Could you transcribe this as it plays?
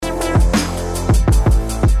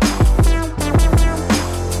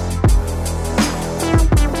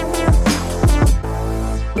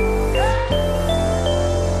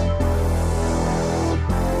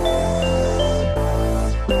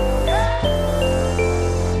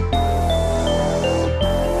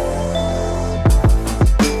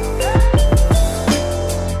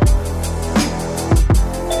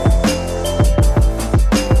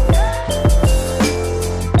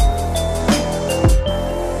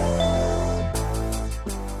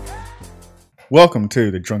Welcome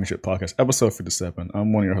to the Drunken Ship Podcast, episode 57.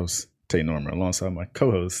 I'm one of your hosts, Tate Norman, alongside my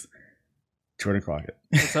co-host, Jordan Crockett.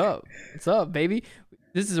 What's up? What's up, baby?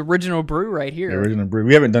 This is Original Brew right here. The original brew.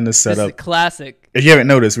 We haven't done this This setup. is a classic. If you haven't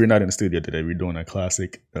noticed, we're not in the studio today. We're doing a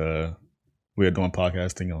classic. We are doing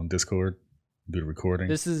podcasting on Discord. Do the recording.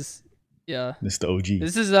 This is This is the OG.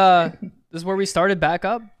 This is where we started back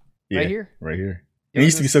up. Right here. Right here. It Doing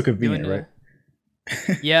used to be this- so convenient, doing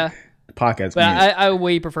right? Yeah, The podcast. but weird. I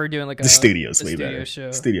way prefer doing like The studio's a way studio better.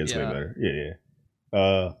 show. Studio's way Yeah. better.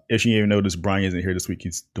 Yeah. If you even noticed, Brian isn't here this week.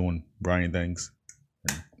 He's doing Brian things.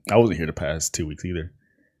 I wasn't here the past 2 weeks either.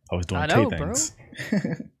 I was doing I know, Tay bro. things.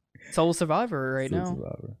 Soul Survivor right Soul now.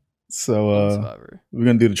 Survivor. Soul So Survivor. we're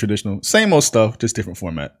gonna do the traditional, same old stuff, just different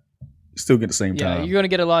format. Still get the same Yeah, time. you're gonna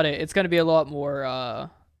get a lot of. It's gonna be a lot more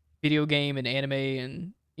video game and anime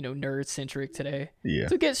and nerd centric today. Yeah.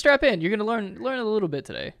 So strap in. You're gonna learn a little bit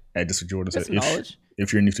today. And just what Jordan Get said, some knowledge.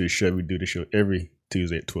 if you're new to the show, we do the show every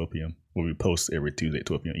Tuesday at 12 p.m. Where we post every Tuesday at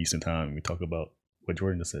 12 p.m. Eastern Time. And we talk about what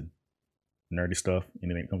Jordan just said, nerdy stuff,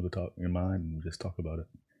 anything that comes to top in your mind, and we just talk about it.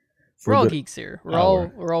 We're all good geeks here.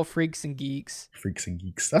 hour. We're all freaks and geeks. Freaks and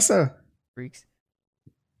geeks. That's Freaks.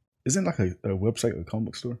 isn't like a website, a comic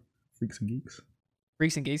book store. Freaks and geeks.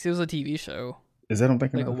 Freaks and Geeks. It was a TV show Is that what I'm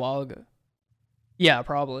thinking like a of? while ago. Yeah,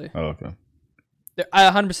 probably. Oh, okay. I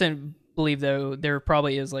 100% believe though there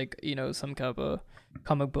probably is like some kind of a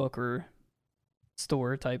comic book or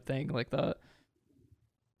store type thing like that.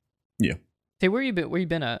 Yeah. Hey, where you been? Where you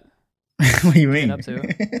been at? What do you mean? Been up to?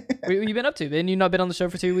 Where you been up to? Then you not been on the show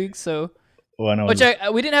for 2 weeks, so Well, I know. which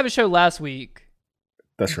we didn't have a show last week,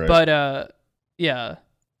 That's right. but yeah,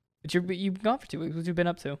 but you've gone for 2 weeks. What you been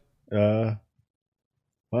up to?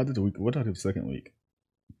 What did the week? What did I do the second week?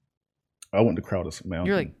 I went to Crowders Mountain.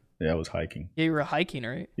 You're like yeah, I was hiking. yeah, you were hiking,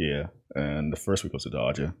 right? Yeah, and the first week was to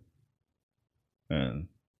Dodger, and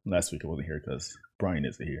last week I wasn't here because Brian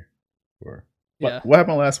isn't here. Or Yeah. what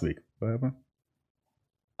happened last week? What happened?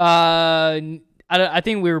 I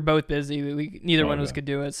think we were both busy. Neither one of us Okay. could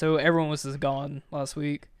do it, so everyone was just gone last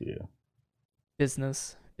week. Yeah,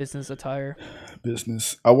 Business attire.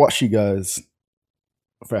 business. I watched you guys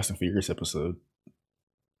Fast and Furious episode.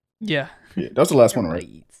 Yeah. Yeah, that was the last one, right?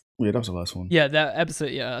 Right. Yeah, that was the last one. Yeah, that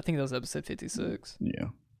episode. Yeah, I think that was episode 56. Yeah.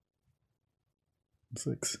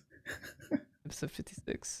 6. Episode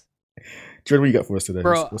 56. Jordan, what you got for us today?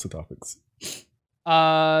 Bro. What's the topics?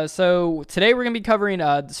 So today we're gonna be covering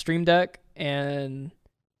the Stream Deck and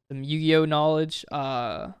some Yu-Gi-Oh knowledge.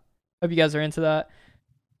 Hope you guys are into that.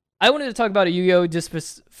 I wanted to talk about a Yu-Gi-Oh just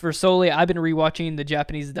for solely. I've been rewatching the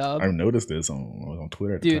Japanese dub. I've noticed this on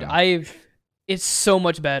Twitter. At the Dude, time. it's so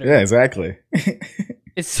much better. Yeah, exactly.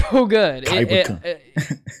 It's so good. Kaiba-kun.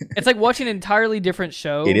 It's like watching an entirely different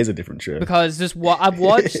show. It is a different show. Because I've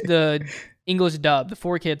watched the English dub, the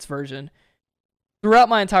 4Kids version, throughout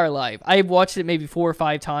my entire life. I've watched it maybe 4 or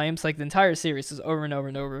 5 times. Like the entire series is over and over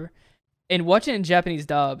and over. And watching it in Japanese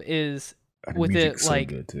dub is The with music's it so like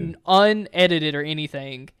good, too. unedited or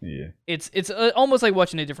anything. Yeah. It's almost like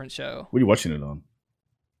watching a different show. What are you watching it on?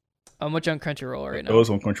 I'm watching on Crunchyroll right Oh, now. it's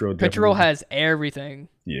on Crunchyroll. Crunchyroll definitely. has everything.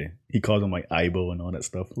 Yeah. He calls him like Aibo and all that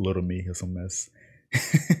stuff. Little me or some mess.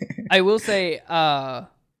 I will say, like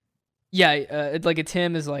a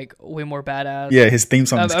Tim is like way more badass. Yeah, his theme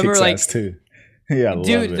song I just remember, kicks like- ass too. Yeah, I love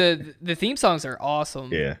Dude, it. the theme songs are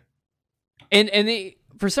awesome. Yeah. And they,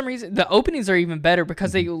 for some reason, the openings are even better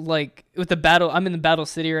because they like with the battle. I'm in the Battle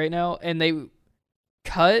City right now, and they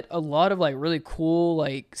cut a lot of like really cool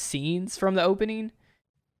like scenes from the opening.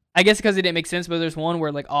 I guess because it didn't make sense, but there's one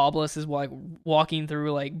where like Obelisk is like walking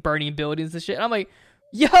through like burning buildings and shit. And I'm like,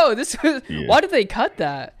 yo, this was Yeah. why did they cut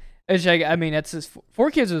that? It's like, I mean, that's just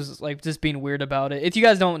 4Kids was like just being weird about it. If you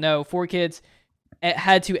guys don't know, 4Kids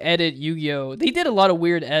had to edit Yu-Gi-Oh. They did a lot of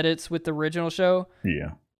weird edits with the original show.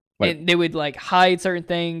 Yeah. Like- And they would like hide certain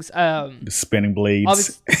things. The spinning blades.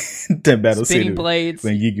 Obviously- the battle Spinning city blades.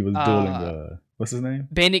 when Yugi was dueling uh, what's his name?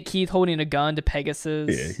 Bandit Keith holding a gun to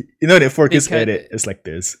Pegasus. Yeah. You know that 4Kids cut- edit, it's like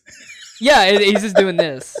this. Yeah, he's just doing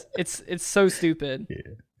this. It's so stupid.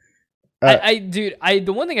 Yeah. Dude,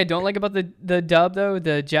 the one thing I don't like about the dub though,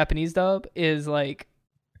 the Japanese dub, is like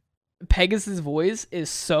Pegasus' voice is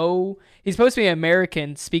so he's supposed to be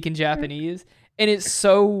American speaking Japanese, and it's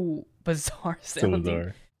so bizarre So sounding.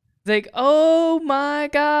 bizarre. It's like, oh my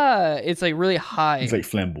god, it's like really high. He's like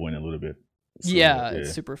flamboyant a little bit. So, yeah,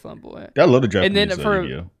 it's super flamboyant. I love the Japanese And then for-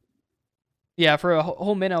 Yu-Gi-Oh. Yeah, for a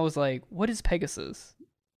whole minute I was like, what is Pegasus?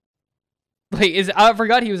 Like, I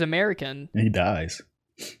forgot he was American. And he dies.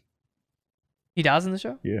 He dies in the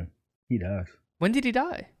show? Yeah. He dies. When did he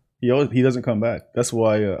die? He doesn't come back. That's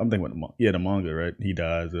why I'm thinking about the manga, right? He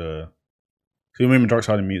dies. So you remember Dark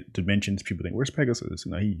Side of Dimensions? People think, where's Pegasus?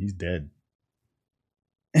 No, he's dead.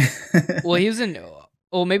 Well, he was in.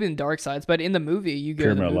 Well, maybe in Dark Sides, but in the movie, you go to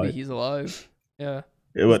the Pyramid movie, Light. he's alive. Yeah.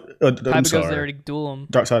 I'm Piper goes there sorry. to duel him.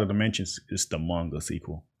 Dark Side of Dimensions is the manga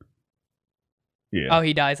sequel. Yeah. Oh,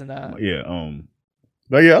 he dies in that. Yeah.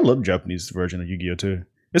 But yeah, I love the Japanese version of Yu-Gi-Oh too.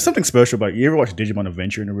 There's something special about. You ever watch Digimon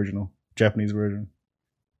Adventure in the original Japanese version?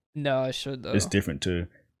 No, I should though. It's different too.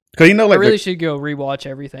 Because I like really should go rewatch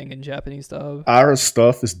everything in Japanese dub. our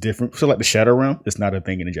stuff is different. So like the Shadow Realm, it's not a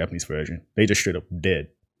thing in the Japanese version. They just straight up dead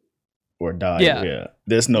or died. Yeah.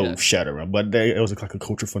 There's no Shadow Realm, but it was like a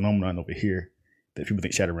cultural phenomenon over here that people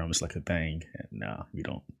think Shadow Realm is like a thing. And nah, we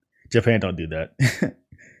don't. Japan don't do that.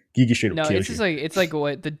 Gigi straight up No, kills it's just you. like it's like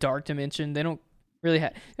what the Dark Dimension. They don't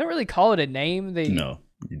really call it a name. No,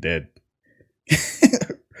 you're dead.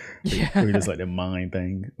 Yeah. Or just like the mind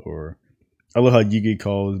thing. Or I love how Yugi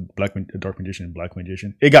calls Dark Magician Black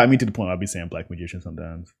Magician. It got me to the point I'll be saying Black Magician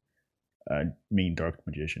sometimes. I mean Dark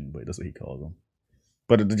Magician, but that's what he calls them.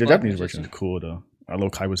 But the Japanese version is cool though. I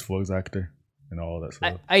love Kaiba's voice actor and all that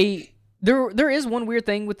stuff. There is one weird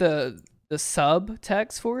thing with the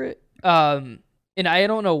subtext for it. And I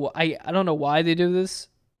don't know why they do this.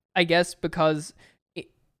 I guess because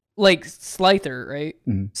like Slyther, right?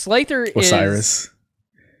 Mm-hmm. Slyther is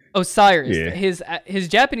Osiris. Yeah. His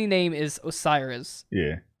Japanese name is Osiris.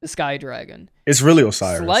 Yeah. The Sky Dragon. It's really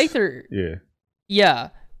Osiris. Slyther. Yeah. Yeah.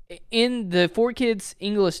 In the 4Kids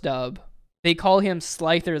English dub, they call him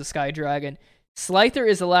Slyther the Sky Dragon. Slyther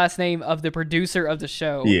is the last name of the producer of the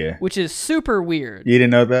show. Yeah. Which is super weird. You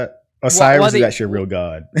didn't know that? Osiris is actually a real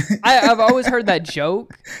god. I've always heard that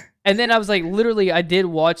joke. And then I was like, literally, I did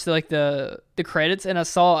watch the credits, and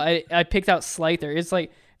I picked out Slyther. It's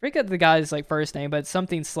like, I forget the guy's like first name, but it's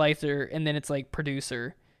something Slyther, and then it's like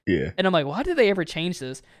producer. Yeah. And I'm like, why did they ever change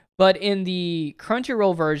this? But in the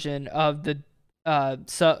Crunchyroll version of the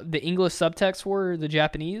English subtext for the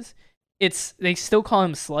Japanese, they still call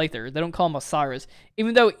him Slyther. They don't call him Osiris,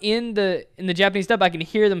 even though in the Japanese dub I can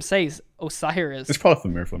hear them say Osiris. It's probably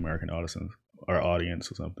familiar for American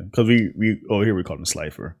audience or something, because we over here we call him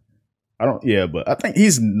Slifer. But I think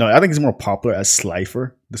he's more popular as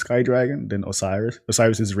Slifer, the Sky Dragon, than Osiris.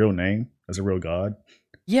 Osiris is his real name as a real god.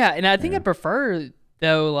 Yeah, and I think I prefer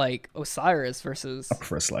though like Osiris versus. I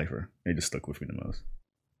prefer Slifer. They just stuck with me the most.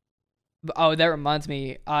 Oh, that reminds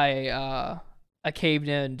me, I caved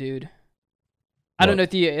in, dude. I don't know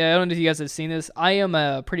if you guys have seen this. I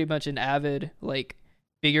am pretty much an avid like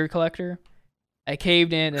figure collector. I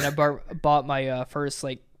caved in and I bought my first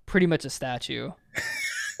like pretty much a statue.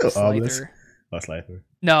 Slyther. Oh, Slyther.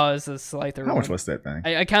 No, it's a Slyther. How much was that thing?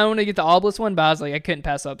 I kind of want to get the obelisk one, but I was like, I couldn't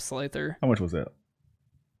pass up Slyther. How much was that?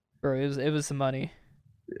 Bro, it was some money.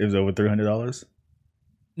 It was over $300.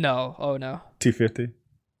 No, oh no. $250.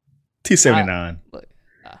 $279.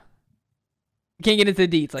 Can't get into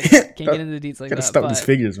the deets like that. Can't get into the deets like that. Gotta stop these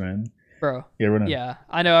figures, man. Bro. Yeah,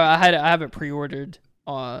 I know. I have it pre-ordered.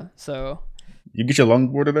 So. You get your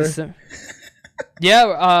longboard today?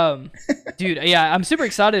 Dude. Yeah, I'm super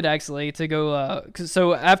excited actually to go.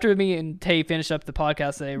 So after me and Tay finish up the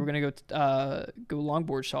podcast today, we're gonna go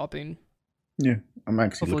longboard shopping. Yeah, I'm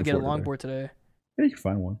actually hopefully get a longboard today. Yeah, you can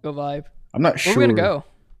find one. Go vibe. I'm not sure. Where we're gonna go?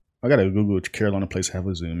 I gotta Google which Carolina place have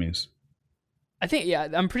a Zoomies. I think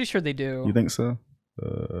I'm pretty sure they do. You think so?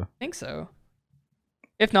 I think so.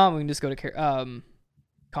 If not, we can just go to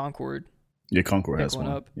Concord. Yeah, Concord has one.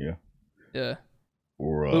 Up. Yeah.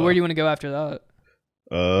 Or where do you want to go after that?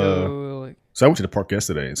 So I went to the park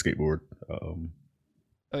yesterday and skateboard.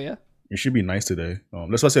 Oh yeah. It should be nice today.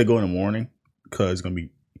 That's why I said go in the morning, because it's gonna be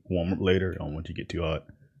warm up later. I don't want you to get too hot.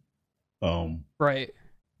 Right.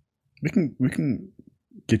 We can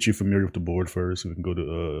get you familiar with the board first. We can go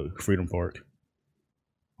to Freedom Park.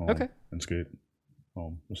 Okay. That's good.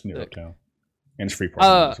 It's near uptown, and it's free parking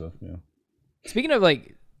and stuff. Yeah. Speaking of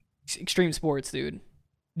like extreme sports, dude,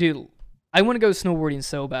 I want to go snowboarding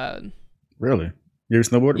so bad. Really? You ever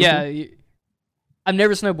snowboarded? Yeah, I've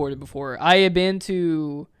never snowboarded before. I have been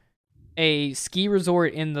to a ski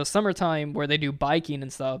resort in the summertime where they do biking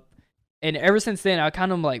and stuff, and ever since then, I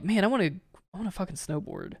kind of like, man, I want to fucking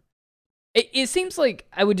snowboard. It seems like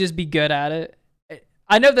I would just be good at it.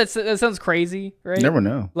 I know that sounds crazy, right? You never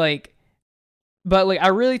know. Like, but like, I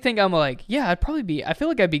really think I'm like, yeah, I feel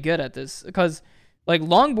like I'd be good at this, because like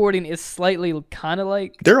longboarding is slightly kind of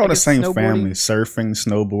like they're all the same family. Surfing,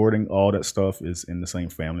 snowboarding, all that stuff is in the same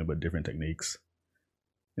family, but different techniques.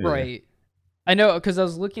 Yeah. Right. I know, because I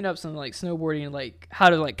was looking up some like snowboarding, like how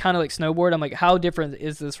to like kind of like snowboard. I'm like, how different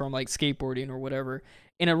is this from like skateboarding or whatever?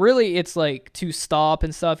 And it's like to stop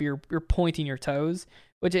and stuff. You're pointing your toes.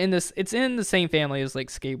 which it's in the same family as like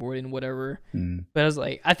skateboarding and whatever. Mm. But I was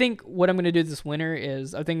like, I think what I'm gonna do this winter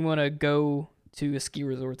is I think I'm gonna go to a ski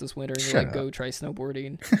resort this winter and Shut like up. go try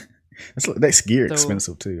snowboarding. That's gear So-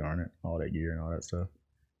 expensive too, aren't it? All that gear and all that stuff.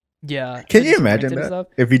 Yeah. Can and you just imagine rented and that? stuff.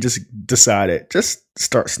 If you just decided, just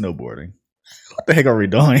start snowboarding. What the heck are we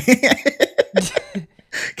doing?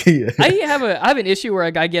 Can you- I have an issue where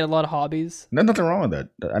I get a lot of hobbies. There's nothing wrong with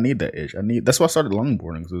that. I need that itch. That's why I started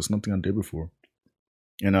longboarding because it's something I did before.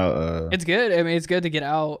 You know, It's good. I mean, it's good to get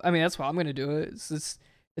out. I mean, that's why I'm gonna do it. It's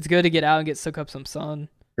good to get out and get soak up some sun.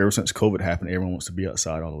 ever since COVID happened, everyone wants to be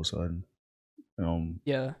outside all of a sudden.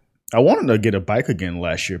 Yeah. I wanted to get a bike again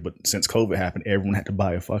last year, but since COVID happened, everyone had to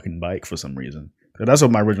buy a fucking bike for some reason. So that's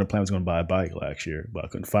what my original plan was going to buy a bike last year, but I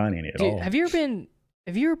couldn't find any at Dude, all. have you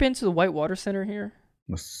ever been to the Whitewater Center here?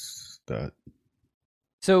 What's that?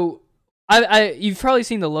 So, you've probably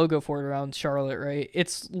seen the logo for it around Charlotte, right?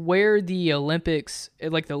 It's where the Olympics,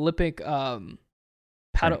 like the Olympic not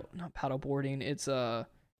paddle boarding. It's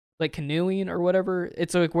like canoeing or whatever.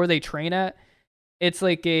 It's like where they train at. It's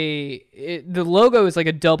like the logo is like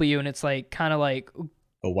a W and it's like kind of like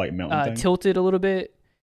A white mountain thing? tilted a little bit.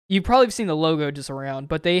 You've probably seen the logo just around,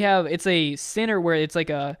 but it's a center where it's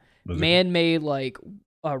like a Was it- man-made like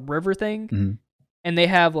a river thing. Mhm. And they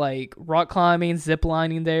have like rock climbing, zip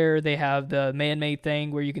lining there. They have the man-made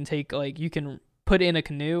thing where you can take like you can put in a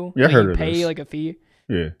canoe. Yeah, I like, heard you of pay this. like a fee,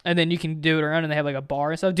 Yeah. and then you can do it around. And they have like a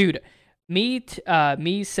bar and stuff. Dude, me,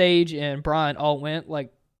 Sage, and Brian all went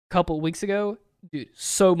like a couple weeks ago. Dude,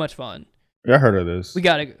 so much fun. Yeah, I heard of this. We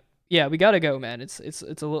gotta go, man. It's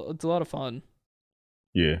a lot of fun.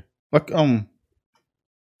 Yeah. Like,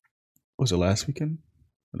 was it last weekend?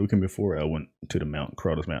 The weekend before, I went to the mountain,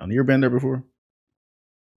 Crowder's Mountain. You ever been there before?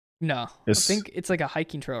 No, I think it's like a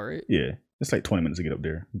hiking trail, right? Yeah. It's like 20 minutes to get up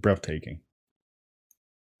there. Breathtaking.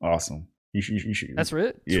 Awesome. You should. That's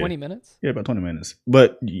it. Yeah. 20 minutes. Yeah, about 20 minutes.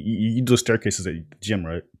 But you do staircases at the gym,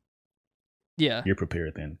 right? Yeah. You're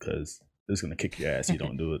prepared then, because it's gonna kick your ass. If you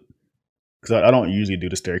don't do it. Because I don't usually do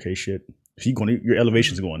the staircase shit. If your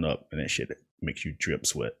elevation's going up, and that shit makes you drip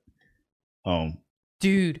sweat.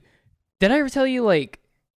 Dude, did I ever tell you like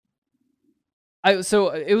so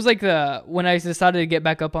it was like when I decided to get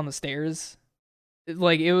back up on the stairs,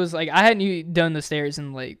 like it was like I hadn't done the stairs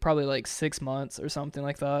in like probably like 6 months or something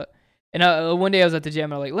like that. And one day I was at the gym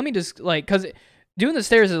and I'm like, let me just like, cause doing the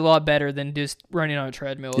stairs is a lot better than just running on a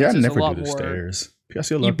treadmill. Yeah, It's I just never a lot do the more. stairs. I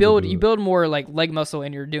see a lot You of people build do you it. build more like leg muscle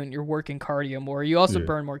and you're working cardio more. You also Yeah.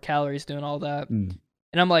 burn more calories doing all that. Mm.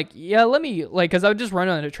 And I'm like, yeah, let me like, cause I would just run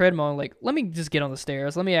on a treadmill. And like, let me just get on the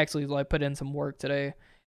stairs. Let me actually like put in some work today.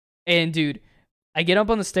 And dude, I get up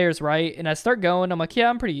on the stairs, right, and I start going. I'm like, yeah,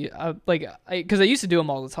 I'm pretty because I used to do them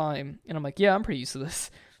all the time, and I'm like, yeah, I'm pretty used to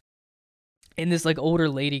this. And this like older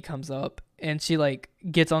lady comes up, and she like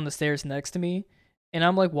gets on the stairs next to me, and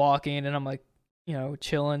I'm like walking, and I'm like,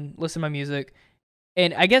 chilling, listening to my music,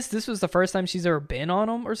 and I guess this was the first time she's ever been on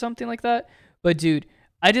them or something like that. But dude,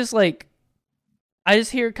 I just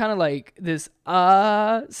hear kind of like this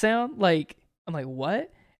sound, like I'm like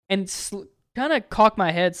what, and kind of cock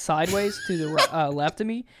my head sideways to the left of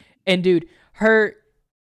me, and dude,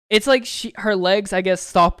 it's like her legs I guess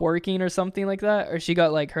stopped working or something like that, or she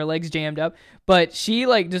got like her legs jammed up, but she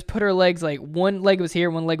like just put her legs like one leg was here,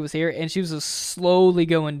 one leg was here, and she was just slowly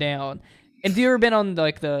going down. And if you ever been on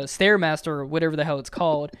like the Stairmaster or whatever the hell it's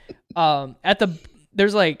called,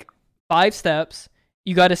 there's like 5 steps.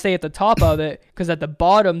 You got to stay at the top of it because at the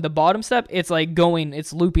bottom step, it's like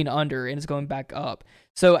it's looping under and it's going back up.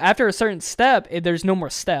 So after a certain step, there's no more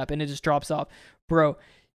step and it just drops off. Bro,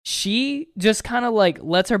 she just kind of like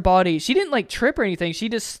lets her body, she didn't like trip or anything. She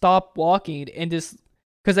just stopped walking and just,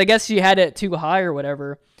 because I guess she had it too high or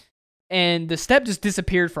whatever. And the step just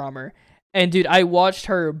disappeared from her. And dude, I watched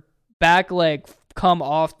her back leg come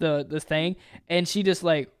off the thing and she just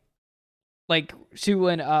like she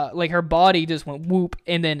went like her body just went whoop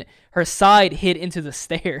and then her side hit into the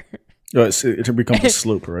stair. Oh, it becomes a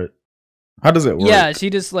slope, right? How does it work? Yeah, she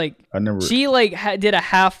just like I never. she like did a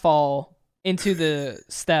half fall into the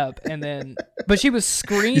step and then but she was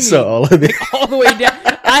screaming You saw all of it. all the way down.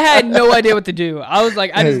 I had no idea what to do. I was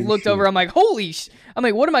like, I just Oh, looked shit. over. I'm like, holy I'm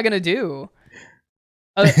like, what am I gonna do?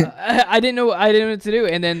 I didn't know what to do.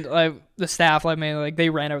 And then the staff they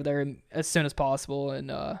ran over there as soon as possible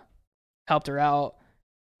and helped her out.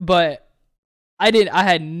 But I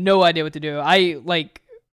had no idea what to do.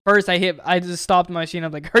 First I just stopped my machine.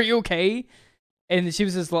 I'm like, are you okay? And she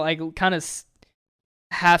was just like kind of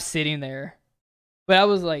half sitting there. But I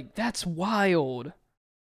was like, that's wild.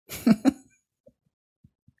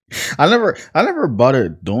 I never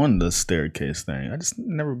bothered doing the staircase thing. I just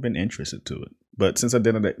never been interested to it. But since I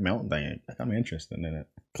did that mountain thing, I'm interested in it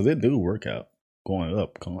because they do work out going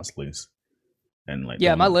up constantly, and like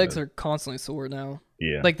Yeah, my legs are constantly sore now.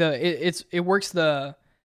 yeah, Like it works the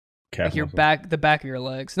calf like your muscle. the back of your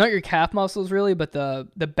legs, not your calf muscles really, but the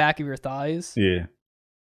back of your thighs. Yeah,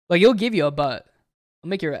 Like it'll give you a butt. It'll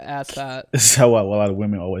make your ass fat. this is how a lot of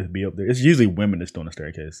women always be up there. It's usually women that's doing the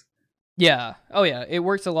staircase. Yeah. Oh yeah. It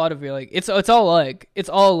works a lot of your like it's all leg. It's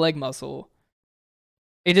all leg muscle.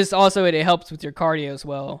 It just also it helps with your cardio as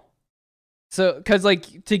well. So cuz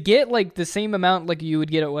like to get like the same amount like you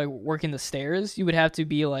would get at like working the stairs, you would have to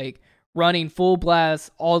be like running full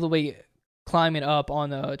blast all the way climbing up on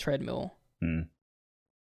the treadmill. Hmm.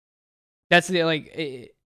 That's the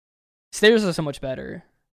stairs are so much better.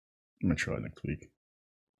 I'm gonna try it next week.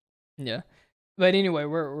 Yeah. But anyway,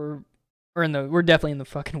 we're definitely in the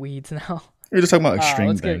fucking weeds now. We're just talking about extreme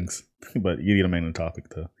let's get- things, but you get a main topic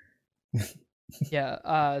though.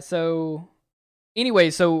 Yeah. So anyway,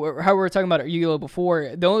 so how we were talking about Yu-Gi-Oh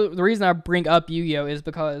before, the reason I bring up Yu-Gi-Oh is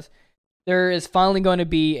because there is finally going to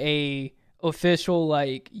be a official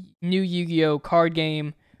like new Yu-Gi-Oh card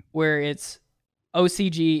game where it's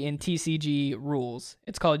OCG and TCG rules.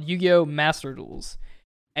 It's called Yu-Gi-Oh Master Duels.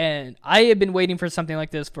 And I have been waiting for something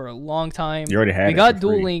like this for a long time. You already had We it got for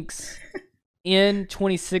Duel free. Links in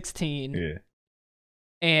 2016. Yeah,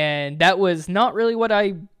 And that was not really what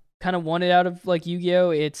I kind of wanted out of like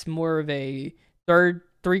Yu-Gi-Oh. It's more of a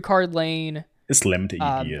three card lane, it's limited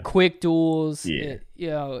Yu-Gi-Oh. quick duels. Yeah.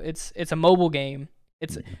 It's a mobile game.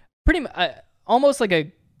 It's pretty much almost like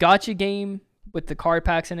a gotcha game with the card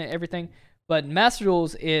packs in it, everything. But Master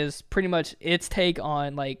Duels is pretty much its take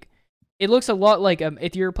on like it looks a lot like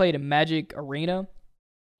if you ever played a Magic Arena,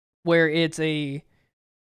 where it's a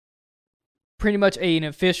pretty much an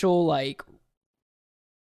official like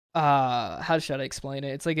how should I explain it?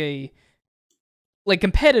 It's like a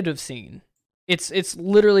competitive scene. It's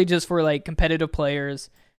literally just for like competitive players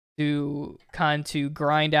to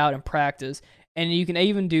grind out and practice, and you can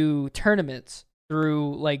even do tournaments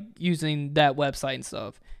through like using that website and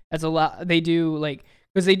stuff. That's a lot. They do like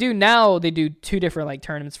because they do two different like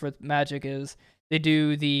tournaments for Magic. Is they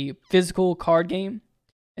do the physical card game,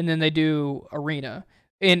 and then they do Arena.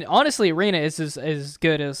 And honestly, Arena is as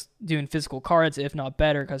good as doing physical cards, if not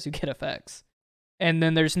better, because you get effects. And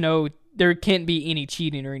then there can't be any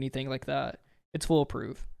cheating or anything like that. It's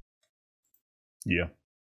foolproof. Yeah.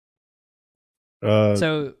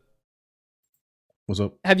 So, what's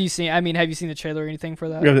up? have you seen the trailer or anything for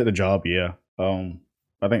that? We have the job. Yeah.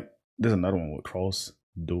 I think there's another one with Cross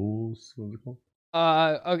Duels. What's it called?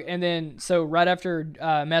 Okay, and then so right after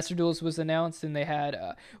Master Duels was announced, and they had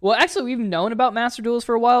well, actually we've known about Master Duels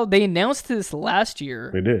for a while. They announced this last year.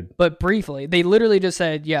 They did, but briefly. They literally just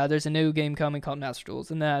said, "Yeah, there's a new game coming called Master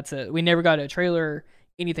Duels," and that's it. We never got a trailer,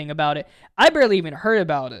 anything about it. I barely even heard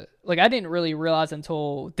about it. Like I didn't really realize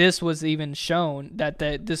until this was even shown that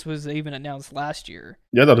this was even announced last year.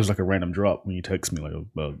 Yeah, I thought it was like a random drop when you text me like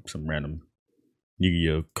about some random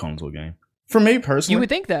Yu-Gi-Oh console game. For me personally, You would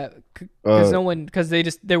think that because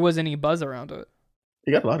there wasn't any buzz around it.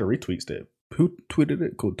 it got a lot of retweets. That who tweeted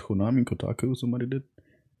it? Konami, Kotaku, somebody did.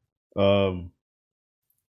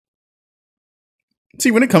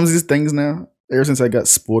 See, when it comes to these things now, ever since I got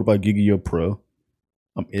spoiled by Yu-Gi-Oh Pro,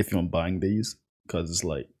 I'm iffy on buying these because it's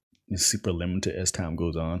like it's super limited as time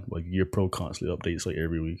goes on. Like Yu-Gi-Oh Pro constantly updates like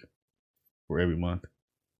every week or every month.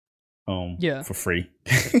 Yeah. For free.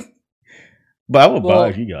 But I would buy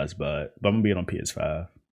it if you guys buy it. But I'm gonna be it on PS5.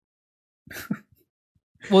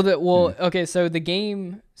 Okay, so the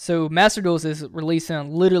game, Master Duels is releasing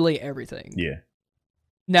on literally everything. Yeah.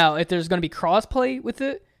 Now, if there's going to be crossplay with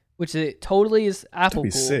it, which it totally is Apple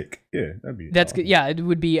That'd be cool. sick. Yeah, that'd be That's awesome. good. Yeah, it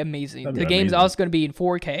would be amazing. That'd be The game's amazing. also going to be in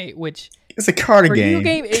 4K, which It's a card for game. you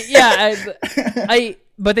game, yeah.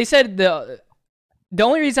 But they said the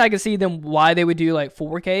only reason I could see them why they would do like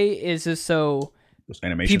 4K is just so Those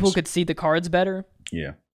animations. people could see the cards better.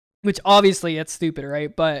 Yeah. Which obviously that's stupid,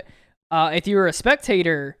 right? But if you were a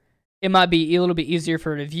spectator, it might be a little bit easier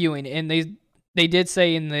for the viewing. And they did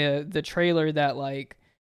say in the trailer that like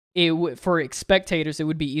for spectators it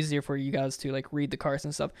would be easier for you guys to like read the cards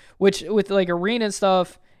and stuff. Which with like arena and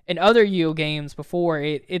stuff and other Yu-Gi-Oh games before,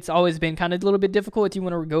 it's always been kind of a little bit difficult if you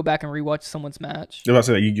want to go back and rewatch someone's match. I was about to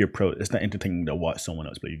say that Yu-Gi-Oh Pro. It's not entertaining to watch someone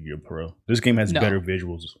else play Yu-Gi-Oh Pro. This game has No. better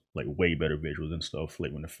visuals, like way better visuals and stuff,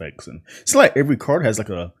 like with effects, and it's like every card has like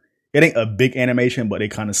it ain't a big animation, but they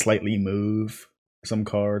kind of slightly move. Some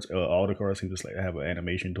cards, all the cards, just like have an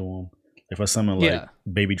animation to them. If I summon like Yeah.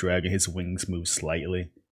 Baby Dragon, his wings move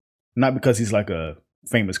slightly, not because he's like a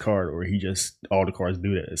famous card or he just all the cards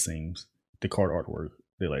do that. It seems the card artwork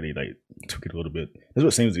they took it a little bit. That's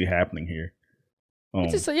what seems to be happening here. Um,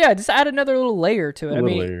 just add another little layer to it. a I little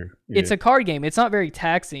mean, layer. it's Yeah. a card game. It's not very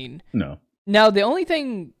taxing. No. Now, the only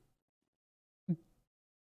thing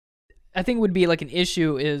I think would be like an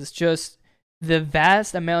issue is just the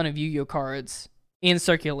vast amount of Yu-Gi-Oh cards in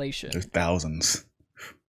circulation. There's thousands.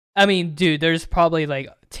 I mean, dude, there's probably like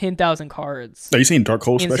 10,000 cards Are you seeing Dark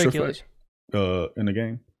Hole in special effect circulation. in the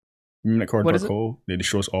game? Remember that card What Dark is it? Hole? It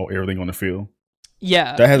destroys everything on the field.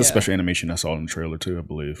 Yeah, That has a yeah. special animation I saw in the trailer too, I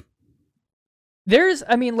believe. There's,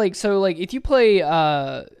 I mean, like, so like if you play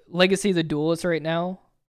Legacy of the Duelist right now,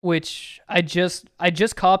 which I just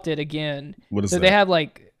copped it again. What is So that? they have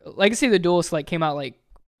like Legacy of the Duelist like came out like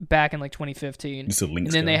back in like 2015, It's a link.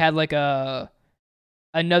 and then they had like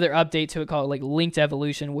another update to it called like Linked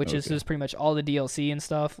Evolution, which is Okay. just pretty much all the DLC and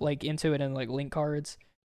stuff like into it and like link cards.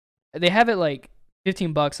 They have it like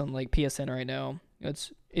 $15 on like PSN right now.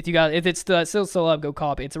 It's if it's still up, go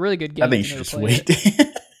copy. It's a really good game. I think if you you've should never just played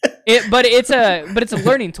wait. but it's a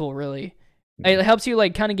learning tool really. It helps you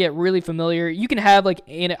like kind of get really familiar. You can have like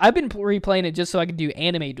I've been replaying it just so I can do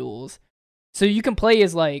anime duels. So you can play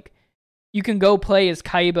as like you can go play as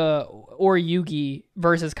Kaiba or Yugi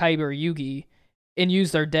versus Kaiba or Yugi and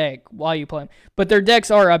use their deck while you play them. But their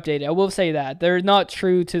decks are updated. I will say that. They're not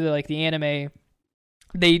true to the anime.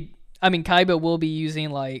 Kaiba will be using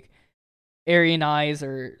like Aryan Eyes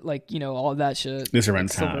or like, all that shit. This around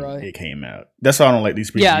like the time Silver Eye. it came out. That's why I don't like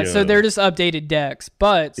these. Yeah, so they're just updated decks,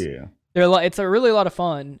 but yeah. it's a really lot of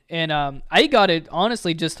fun. And I got it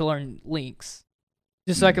honestly just to learn links,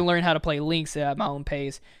 just so I can learn how to play links at my own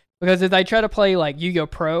pace. Because if I try to play like Yu-Gi-Oh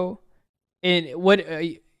Pro, and what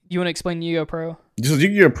you want to explain Yu-Gi-Oh Pro? So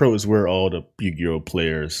Yu-Gi-Oh Pro is where all the Yu-Gi-Oh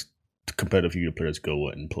players, competitive Yu-Gi-Oh players, go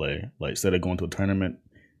and play. Like instead of going to a tournament,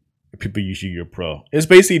 people use Yu-Gi-Oh Pro. It's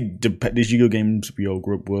basically these Yu-Gi-Oh games we all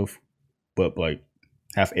grew up with, but like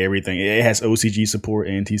have everything. It has OCG support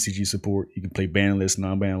and TCG support. You can play banless,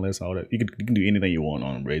 non-banless, all that. You can do anything you want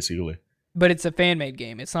on them basically. But it's a fan made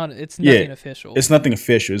game. It's nothing official. It's nothing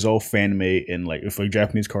official. It's all fan made, and like if a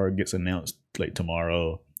Japanese card gets announced like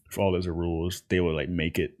tomorrow, if all those are rules, they will like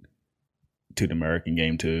make it to the American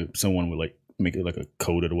game. To someone would like make it like a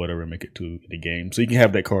coded or whatever, and make it to the game. So you can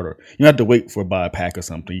have that card, or you don't have to wait for buy a pack or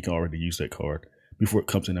something. You can already use that card before it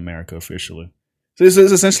comes in America officially. So it's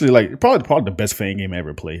essentially like probably the best fan game I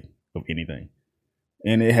ever played of anything,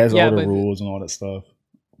 and it has all the rules and all that stuff.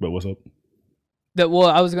 But what's up? I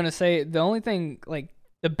was gonna say the only thing like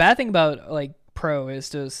the bad thing about like Pro is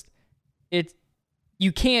just it's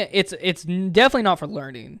definitely not for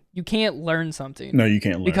learning. You can't learn something. No, you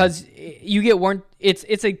can't learn because you get one. It's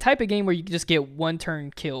a type of game where you just get one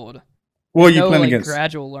turn killed. Well, you're playing against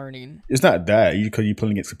gradual learning. It's not that because you're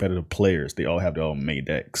playing against competitive players. They all have their own made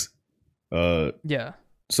decks. Yeah.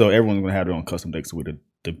 So everyone's gonna have their own custom decks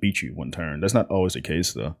to beat you one turn. That's not always the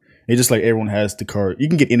case though. It's just like everyone has the card. You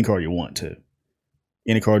can get any card you want to.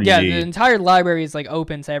 Any card you need. The entire library is like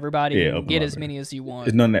open to everybody. Yeah, you can get library. as many as you want.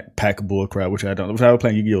 It's none of that pack bull crap, which I don't. I was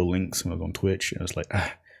playing Yu-Gi-Oh! Links when I was on Twitch, and I was like,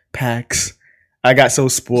 packs. I got so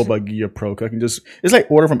spoiled by Yu-Gi-Oh! Pro. 'Cause I can just, it's like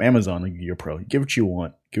order from Amazon on Yu-Gi-Oh! Pro. You get what you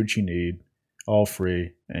want, get what you need, all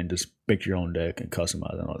free, and just make your own deck and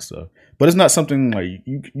customize and all that stuff. But it's not something like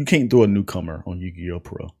you can't throw a newcomer on Yu-Gi-Oh!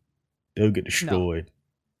 Pro. They'll get destroyed.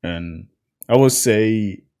 No. And I would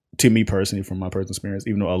say, to me personally, from my personal experience,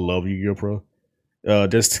 even though I love Yu-Gi-Oh! Pro,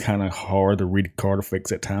 just kind of hard to read card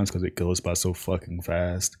effects at times because it goes by so fucking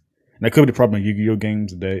fast. And that could be the problem with Yu-Gi-Oh!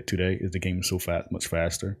 Games today is the game is so fast, much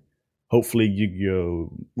faster. Hopefully,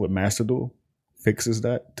 Yu-Gi-Oh! Master Duel fixes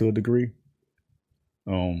that to a degree.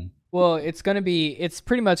 Well, it's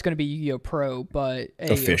pretty much gonna be Yu-Gi-Oh! Pro, but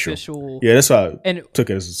official. Yeah, that's why I took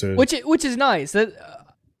it as a service. Which is nice. That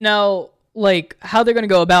now, like how they're gonna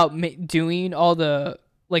go about doing all the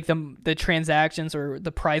like the transactions or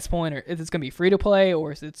the price point, or if it's gonna be free to play,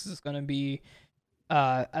 or if it's just gonna be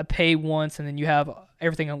a pay once and then you have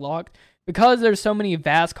everything unlocked. Because there's so many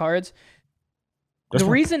vast cards. The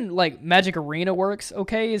reason like Magic Arena works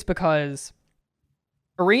okay is because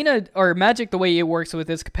Arena or Magic, the way it works with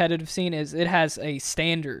this competitive scene is it has a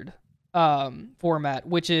standard format,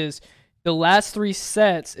 which is the last 3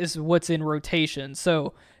 sets is what's in rotation.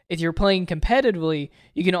 So if you're playing competitively,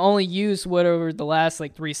 you can only use whatever the last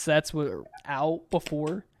like 3 sets were out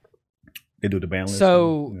before. They do the ban list.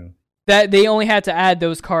 So that they only had to add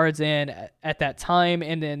those cards in at that time,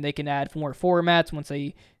 and then they can add more formats once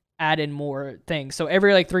they add in more things. So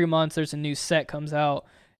every like 3 months, there's a new set comes out,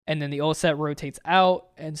 and then the old set rotates out,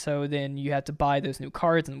 and so then you have to buy those new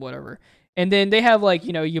cards and whatever. And then they have like,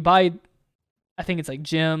 you buy, I think it's like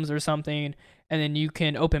gems or something, and then you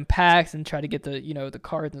can open packs and try to get the, the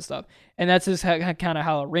cards and stuff. And that's just kind of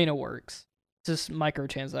how Arena works. Just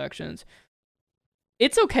microtransactions.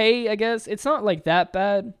 it's okay, I guess. It's not like that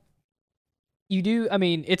bad. I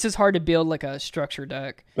mean, it's just hard to build like a structure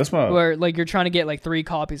deck That's why. where like you're trying to get like 3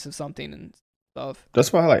 copies of something and stuff.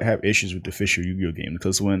 That's why I like have issues with the official Yu-Gi-Oh game,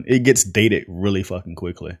 because when it gets dated really fucking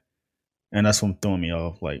quickly, and that's what throwing me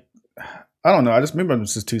off. Like, I don't know. I just remember I'm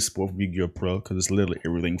just too spoiled for Yu-Gi-Oh Pro because it's literally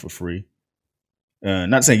everything for free.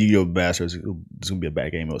 Not saying Yu-Gi-Oh Bastards it's gonna be a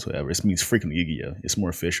bad game or whatever. It means freaking Yu-Gi-Oh. It's more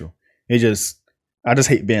official. I just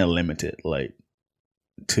hate being limited, like,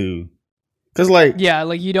 to, because like, Yeah,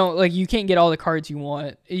 like you can't get all the cards you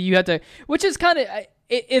want. You have to, which is kind of,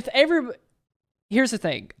 if ever. Here's the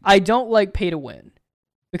thing. I don't like pay to win,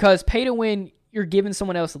 because pay to win, you're giving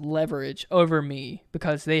someone else leverage over me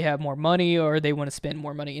because they have more money or they want to spend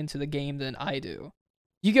more money into the game than I do.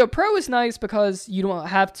 Yu-Gi-Oh! Pro is nice because you don't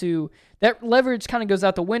have to, that leverage kind of goes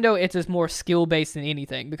out the window. It's just more skill based than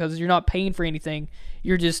anything, because you're not paying for anything.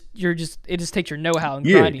 It just takes your know-how and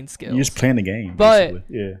grinding skills. You're just playing the game, but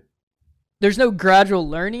basically. Yeah. There's no gradual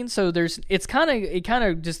learning, so it kind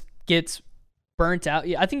of just gets burnt out.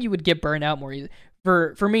 Yeah, I think you would get burnt out more easily,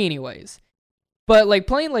 for me anyways. But like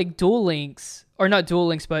playing like Duel Links, or not Duel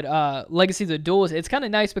Links, but Legacy of the Duels, it's kind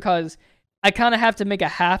of nice because I kind of have to make a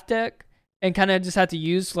half deck and kind of just have to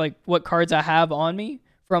use like what cards I have on me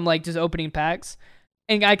from like just opening packs.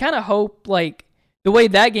 And I kind of hope like the way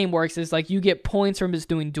that game works is like you get points from just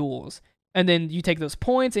doing duels, and then you take those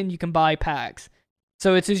points and you can buy packs.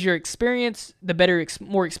 So it's just your experience. The better,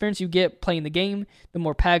 more experience you get playing the game, the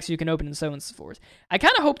more packs you can open, and so on and so forth. I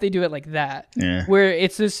kind of hope they do it like that, where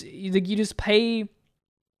it's just you just pay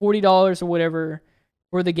 $40 or whatever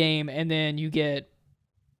for the game, and then you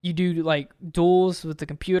do like duels with the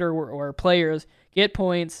computer or players, get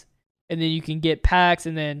points, and then you can get packs,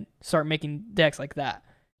 and then start making decks like that.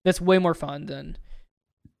 That's way more fun than.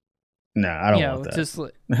 Nah, I don't want that. Just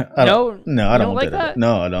I don't like that.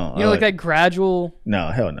 No, I don't. You know, like that gradual.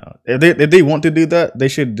 No, hell no. If they want to do that, they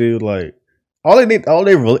should do like all they need. All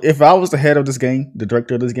they really. If I was the head of this game, the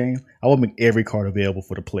director of this game, I would make every card available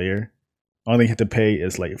for the player. Only thing you have to pay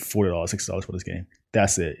is like $40, $60 for this game.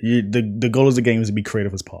 That's it. The goal of the game is to be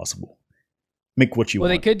creative as possible. Make what you want.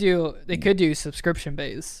 Well, they could do subscription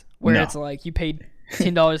base, where it's like you paid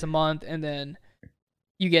 $10 a month and then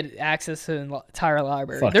you get access to the entire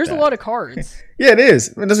library. There's a lot of cards. Yeah, it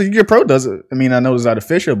is. Your Pro does it. I mean, I know it's not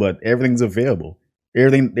official, but everything's available.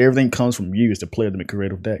 Everything comes from you as the player to make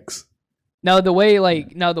creative decks. Now the way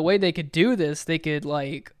they could do this, they could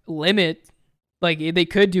like limit. Like they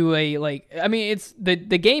could do it's the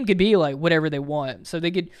game could be like whatever they want. So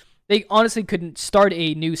they honestly couldn't start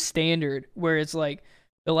a new standard where it's like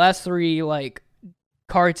the last 3 like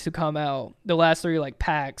cards to come out, the last 3 like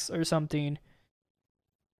packs or something.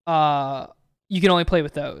 You can only play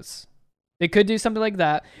with those. They could do something like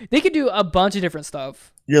that. They could do a bunch of different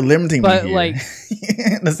stuff. You're limiting me here. Like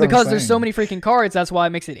because there's so many freaking cards, that's why it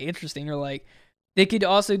makes it interesting. You're like, they could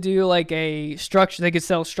also do like a structure. They could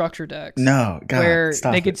sell structure decks. No, God, where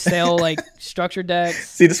stop they it. could sell like structure decks.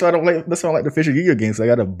 See, that's why I don't like. That's why I like the official Yu-Gi-Oh games. I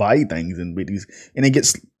gotta buy things and with these, and it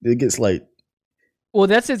gets like. Well,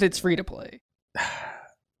 that's if it's free to play.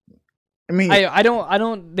 I mean, I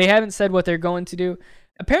don't. They haven't said what they're going to do.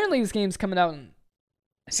 Apparently, this game's coming out in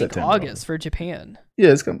August for Japan. Yeah,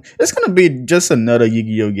 it's gonna be just another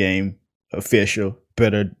Yu-Gi-Oh game, official,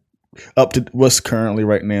 better, up to what's currently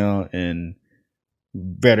right now, and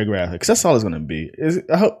better graphics. That's all it's gonna be.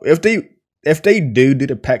 I hope if they do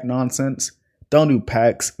the pack nonsense, don't do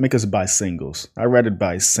packs. Make us buy singles. I'd rather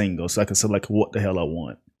buy singles so I can select what the hell I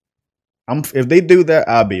want. If they do that,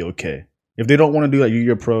 I'll be okay. If they don't want to do that,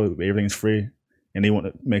 Yu-Gi-Oh Pro, everything's free, and they want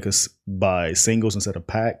to make us buy singles instead of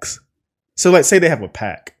packs. So, like, say they have a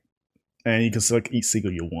pack, and you can select each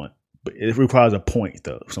single you want, but it requires a point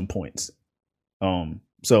though, some points.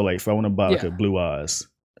 So like if I want to buy like a Blue Eyes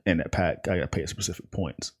in that pack, I gotta pay a specific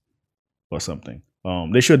points or something.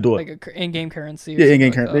 They should do it like a in-game currency. Yeah,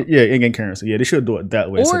 in-game currency. Yeah, in-game currency. Yeah, they should do it that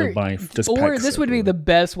way instead of buying just packs. Or this would be the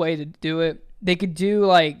best way to do it. They could do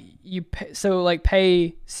like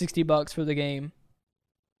pay $60 for the game,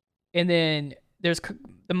 and then there's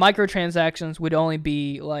the microtransactions would only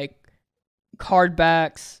be like card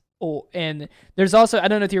backs. And there's also, I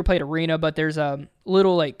don't know if you ever played Arena, but there's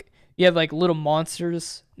little like you have like little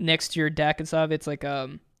monsters next to your deck and stuff. It's like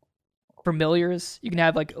familiars. You can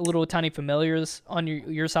have like little tiny familiars on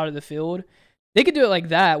your side of the field. They could do it like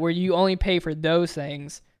that, where you only pay for those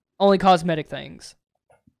things, only cosmetic things,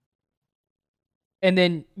 and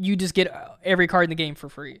then you just get every card in the game for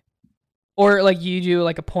free. Or like you do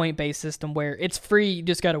like a point-based system where it's free, you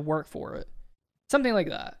just got to work for it. Something like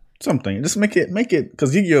that. Something. Just make it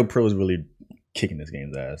because Yu-Gi-Oh Pro is really kicking this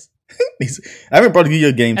game's ass. I haven't brought a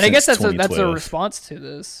Yu-Gi-Oh game And I guess since that's 2012. a response to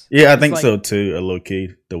this. Yeah, I It's think like, so too. A low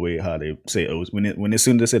key, the way how they say when as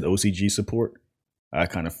soon as they said OCG support, I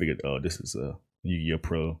kind of figured, oh, this is a Yu-Gi-Oh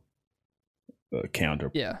Pro counter,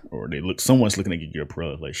 yeah. or someone's looking at Yu-Gi-Oh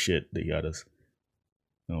Pro like shit. They got us.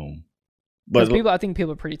 But But I think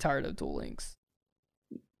people are pretty tired of Duel Links.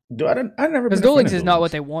 I never Because been a Duel fan Links of is not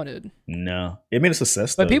what they wanted. No, it made a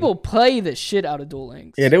success. But though. people play the shit out of Duel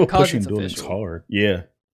Links. Yeah, they were because pushing it's Duel Links official. hard. Yeah.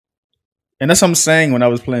 And that's what I'm saying when I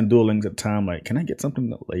was playing Duel Links at the time. Like, can I get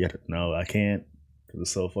something? Like, no, I can't because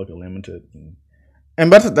it's so fucking limited.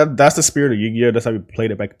 And that's the spirit of Yu-Gi-Oh! That's how we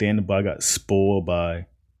played it back then. But I got spoiled by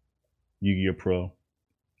Yu-Gi-Oh! Pro.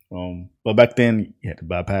 But back then you had to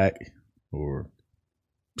buy a pack or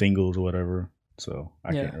singles or whatever. So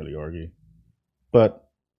I can't really argue. But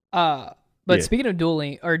yeah. Speaking of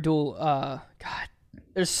dueling or duel, God,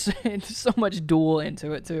 there's so much duel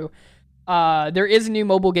into it too. There is a new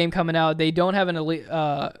mobile game coming out. They don't have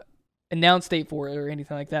an announced date for it or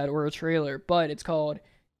anything like that, or a trailer, but it's called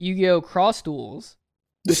Yu-Gi-Oh! Cross Duels.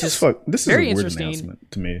 This is very a weird interesting.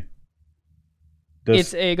 announcement to me.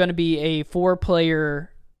 It's going to be a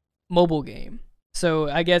 4-player mobile game. So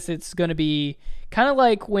I guess it's going to be kind of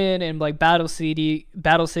like when in like Battle City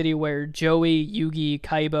where Joey, Yugi,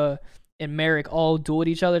 Kaiba, and Merrick all dueled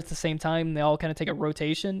each other at the same time. They all kind of take a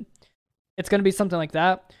rotation. It's going to be something like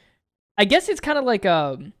that. I guess it's kind of like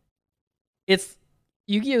it's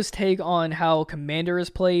Yu-Gi-Oh's take on how Commander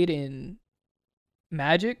is played in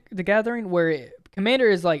Magic: The Gathering, where Commander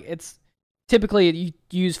is like, it's typically you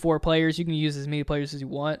use 4 players. You can use as many players as you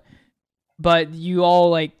want, but you all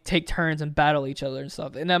like take turns and battle each other and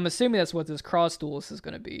stuff. And I'm assuming that's what this cross duels is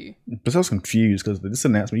going to be. But I was confused because this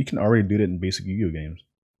announcement, you can already do that in basic Yu-Gi-Oh games.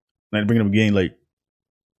 Like bringing up a game like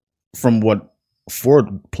from what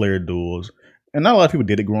 4-player duels, and not a lot of people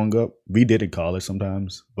did it growing up. We did it in college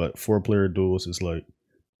sometimes, but 4-player duels is like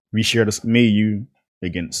we share this, me, you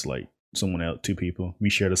against like someone else, 2 people. We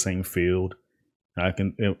share the same field. I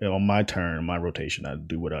can on my turn, my rotation, I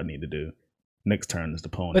do what I need to do. Next turn is the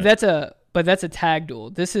opponent. But that's a tag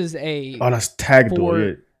duel. This is a that's tag duel.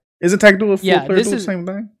 Yeah. Isn't tag duel a 4-player duel the same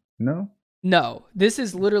thing? No, this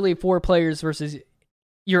is literally 4 players versus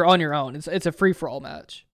you're on your own. It's a free for all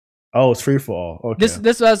match. Oh, it's free for all. Okay.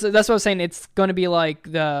 That's what I was saying. It's going to be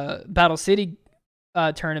like the Battle City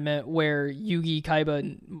tournament where Yugi, Kaiba,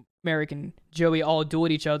 and Merrick and Joey all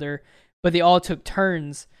dueled each other, but they all took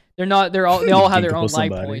turns. They all have their own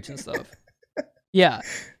life points and stuff. Yeah.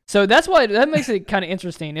 So that's why that makes it kind of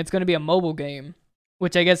interesting. It's going to be a mobile game,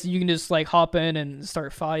 which I guess you can just like hop in and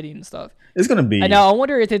start fighting and stuff. It's going to be. And now I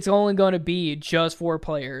wonder if it's only going to be just 4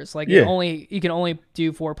 players. Like you can only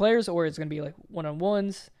do 4 players, or it's going to be like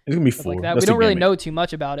one-on-ones. It's going to be 4. Like that. We don't really know too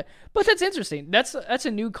much about it, but that's interesting. That's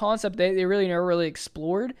a new concept they really never really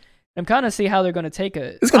explored. I'm kind of see how they're going to take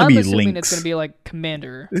it. It's going to be assuming Links. It's going to be like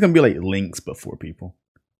Commander. It's going to be like Links, but 4 people.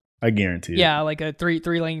 I guarantee it. Yeah, like a three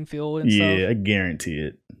lane field and stuff. Yeah, I guarantee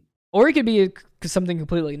it. Or it could be something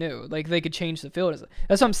completely new. Like they could change the field.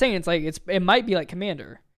 That's what I'm saying. It's like it might be like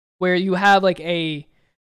Commander, where you have like a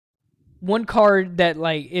one card that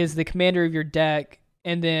like is the commander of your deck,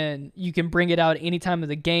 and then you can bring it out any time of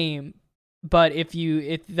the game. But if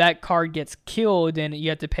that card gets killed, then you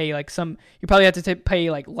have to pay like you probably have to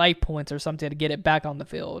pay like life points or something to get it back on the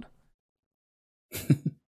field.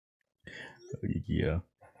 Yeah.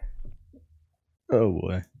 Oh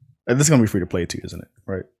boy, this is gonna be free to play too, isn't it?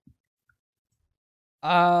 Right?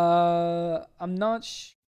 I'm not.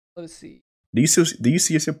 Let's see. Do you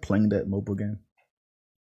see yourself playing that mobile game?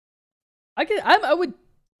 I would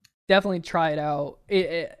definitely try it out.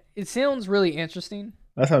 It sounds really interesting.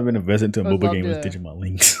 That's how I've been invested into a mobile game with Digimon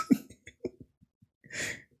Links.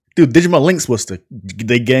 Dude, Digimon Links was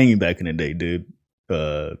the game back in the day, dude.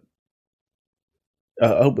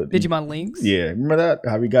 Digimon Links? Yeah, remember that?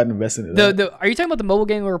 How we got invested in that? Are you talking about the mobile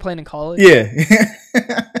game we were playing in college? Yeah.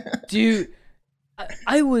 Dude,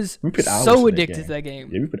 I was so addicted to that game.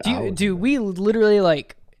 Yeah, we put hours. Dude, we literally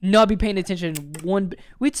like not be paying attention.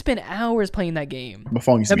 We'd spend hours playing that game. My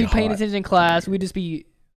phone used to be paying hot. attention in class. We'd just be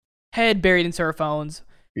head buried into our phones.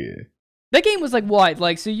 Yeah. That game was like what?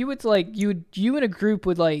 Like so you would like you in a group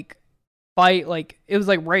would like fight like it was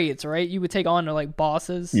like raids, right? You would take on like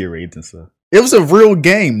bosses. Yeah, raids and stuff. It was a real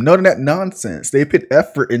game. None of that nonsense. They put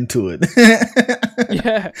effort into it.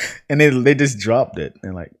 Yeah. And they just dropped it.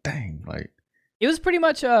 And like, dang, like it was pretty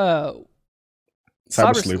much Cyber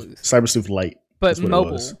Sleuth Lite. But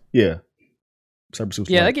mobile. Yeah. Cyber Sleuth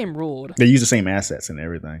Lite. That game ruled. They use the same assets and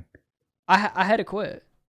everything. I had to quit.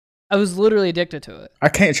 I was literally addicted to it. I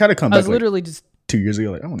can't try to come back. I was literally just 2 years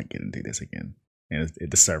ago, like I want to get into this again. and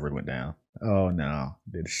the server went down. Oh no,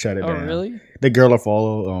 they shut it Oh, down. really? The girl I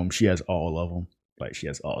follow, she has all of them. Like she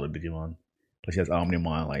has all the Digimon. Like she has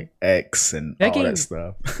Omnimon, like X and That all game- that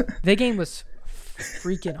stuff. That game was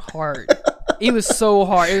freaking hard. It was so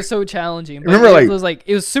hard. It was so challenging. But Remember, it like- was like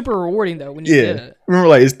it was super rewarding though when you did Yeah, it. remember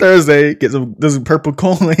like it's Thursday. Get those purple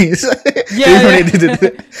coins. Yeah, They yeah. did they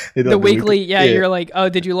did The like weekly, yeah, you're like, oh,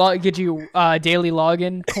 did you daily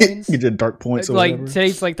login coins? get your dark points or Like whatever.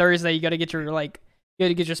 today's like Thursday, you gotta get your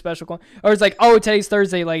special coin. Or it's like, oh, today's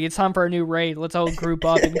Thursday, like it's time for a new raid. Let's all group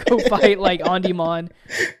up and go fight like Ondimon.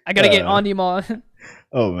 I gotta get Ondimon.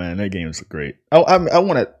 Oh man, that game is great. I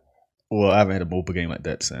want to. Well, I haven't had a mobile game like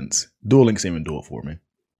that since Duel Links didn't even do it for me.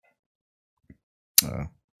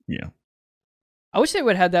 Yeah. I wish they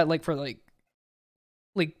would have had that like for like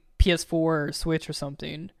PS4 or Switch or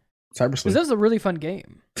something. Cyber Because Sleuth. that was a really fun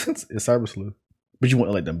game. It's Cyber Sleuth, but you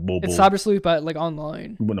want like the mobile. It's Cyber Sleuth, but like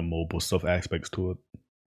online. You want the mobile stuff aspects to it.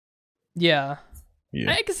 Yeah.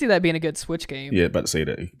 Yeah. I can see that being a good Switch game. Yeah, about to say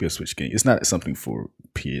that it could be a Switch game. It's not something for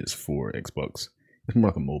PS4, Xbox. It's more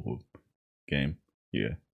like a mobile game. Yeah.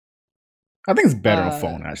 I think it's better on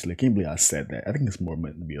phone, actually. I can't believe I said that. I think it's more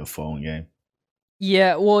meant to be a phone game.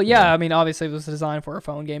 Yeah, well, yeah, Yeah. I mean, obviously it was designed for a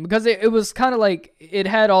phone game because it was kind of like, it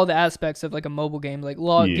had all the aspects of like a mobile game, like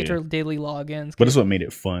get Yeah. your daily logins. But that's what made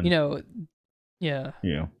it fun. You know, yeah,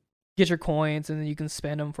 Yeah. get your coins and then you can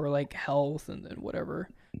spend them for like health and then whatever.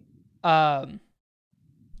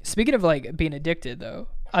 Speaking of like being addicted though,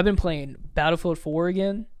 I've been playing Battlefield 4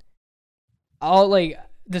 again. The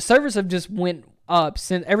servers have just went up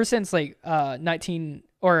ever since like 19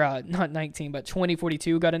 or not 19 but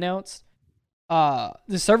 2042 got announced.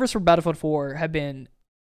 The servers for Battlefield 4 have been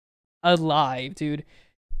alive, dude.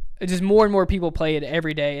 Just more and more people play it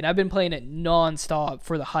every day, and I've been playing it nonstop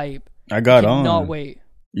for the hype. I got Cannot on. wait.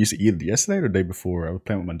 You see, either yesterday or the day before, I was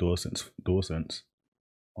playing with my DualSense.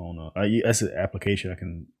 On that's an application I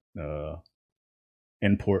can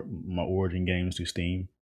import my Origin games to Steam.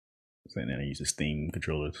 So then I use the Steam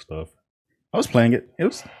controller stuff. I was playing it. It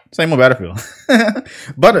was same with Battlefield.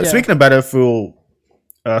 But Yeah. speaking of Battlefield,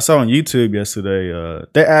 I saw on YouTube yesterday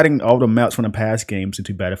they're adding all the maps from the past games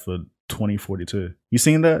into Battlefield 2042. You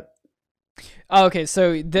seen that? Oh, okay,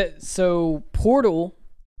 so Portal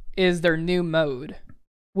is their new mode,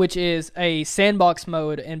 which is a sandbox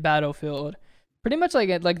mode in Battlefield, pretty much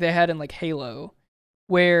like they had in like Halo,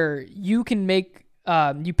 where you can make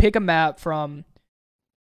you pick a map from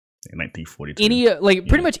In 1942. any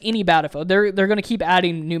pretty much any Battlefield. They're gonna keep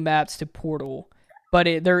adding new maps to Portal, but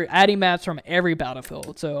they're adding maps from every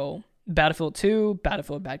Battlefield. So Battlefield 2,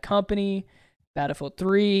 Battlefield Bad Company, Battlefield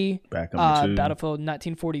 3, Back on the Battlefield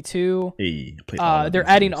 1942. Hey, I played all of They're those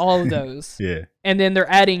adding games. all of those. Yeah. And then they're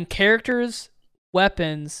adding characters,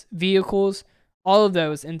 weapons, vehicles, all of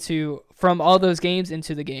those from all those games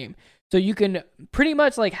into the game. So you can pretty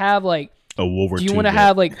much like have like, A World War do you II want to vet.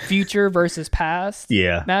 have like future versus past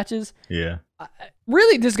Yeah. matches? Yeah.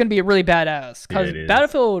 Really, this is going to be really badass because Yeah, it is.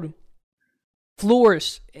 Battlefield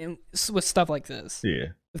flourished with stuff like this, Yeah.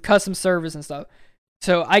 with custom servers and stuff.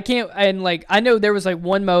 So I can't, and like, I know there was like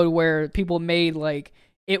one mode where people made like,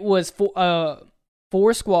 it was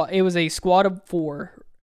four squad, it was a squad of 4.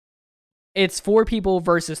 It's 4 people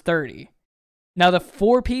versus 30. Now the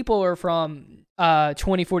 4 people are from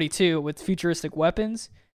 2042 with futuristic weapons,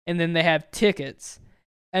 and then they have tickets,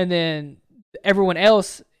 and then everyone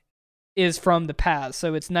else is from the past,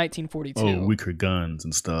 so it's 1942. Oh, weaker guns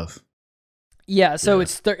and stuff. Yeah, so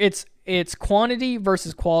Yeah. it's quantity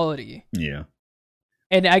versus quality. Yeah.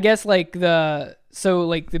 And I guess like the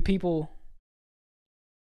people.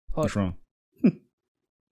 What's wrong?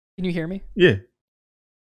 Can you hear me? Yeah.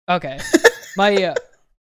 Okay. My You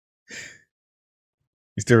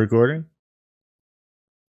still recording?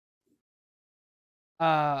 it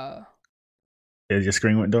Yeah, your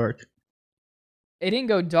screen went dark. didn't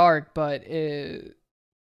go dark, but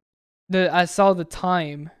I saw the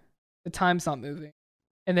time. The time's not moving,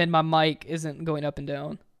 and then my mic isn't going up and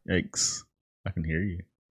down. Yikes. I can hear you.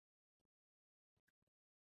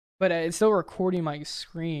 But it's still recording my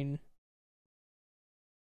screen.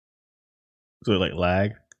 So it like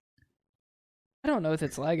lag? I don't know if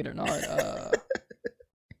it's lagging or not.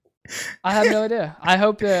 I have no idea. I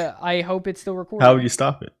hope it's still recording. How would you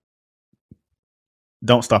stop it?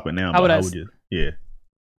 Don't stop it now. How but would I how would you? Yeah.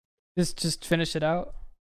 just finish it out?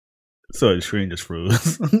 So the screen just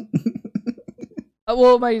froze.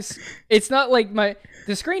 Well, it's not like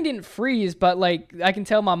the screen didn't freeze, but like I can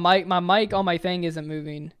tell my mic on my thing isn't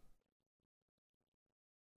moving.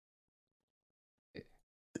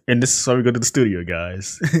 And this is why we go to the studio,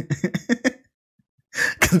 guys.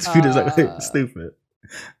 Computers are stupid.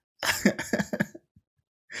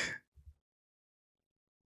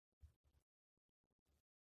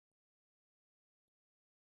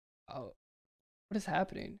 What is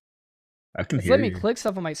happening? I can It's hear letting me you. click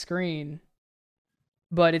stuff on my screen,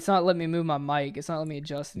 but it's not letting me move my mic. It's not letting me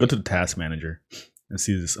adjust. Go to the task manager and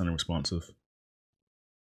see if it's unresponsive.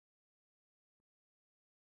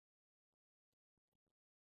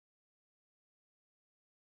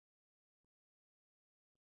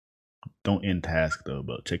 Don't end task though,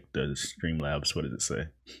 but check the Streamlabs. What does it say?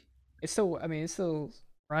 It's still. I mean, it's still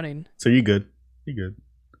running. So you good? You good?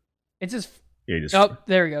 It's just. Yeah, just Oh,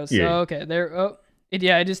 there we go. So Yeah. okay, there. Oh, it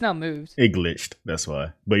just now moved. it glitched. That's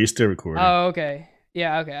why. But you're still recording. Oh, okay.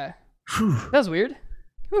 Yeah, okay. Whew. That was weird.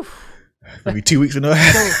 Whew. Maybe 2 weeks in a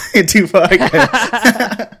in 2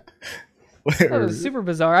 podcasts. That was super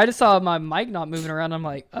bizarre. I just saw my mic not moving around. I'm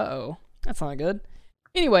like, oh, that's not good.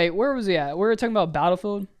 Anyway, where was he at? We were talking about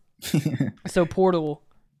Battlefield. So Portal.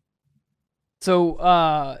 So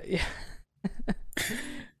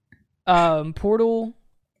Portal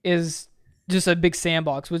is just a big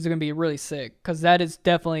sandbox, which is gonna be really sick because that is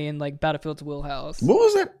definitely in like Battlefield's wheelhouse. What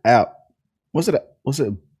was that app? Was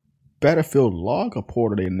it Battlefield Log or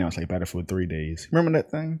Portal? They announced like Battlefield 3 days. Remember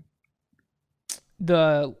that thing?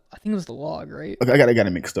 I think it was the log, right? Okay, I got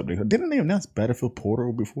it mixed up. Didn't they announce Battlefield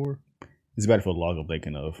Portal before? It's Battlefield Log I'm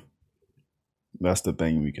thinking of. That's the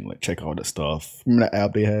thing we can like check all that stuff. Remember that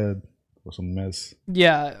app they had? It was a mess.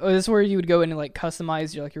 Yeah, this is where you would go in and like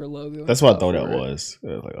customize your logo. and That's what I stuff thought that for it. was. I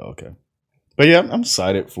was like, oh, okay. But yeah, I'm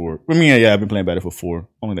excited for. I mean, yeah, I've been playing Battlefield 4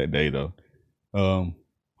 only that day though.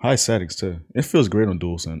 High settings too. It feels great on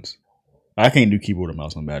DualSense. I can't do keyboard and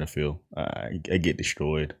mouse on Battlefield. I get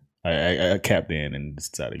destroyed. I capped in and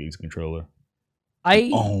decided to use a controller.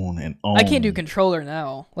 On and on. I can't do controller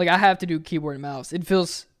now. Like I have to do keyboard and mouse. It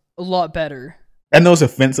feels a lot better. I know it's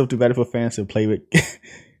offensive to Battlefield fans to play with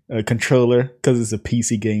a controller because it's a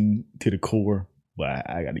PC game to the core. But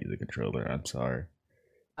I gotta use a controller. I'm sorry.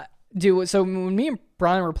 Dude, so when me and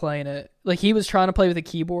Brian were playing it, like he was trying to play with a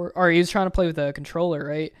keyboard, or he was trying to play with a controller,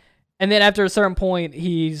 right? And then after a certain point,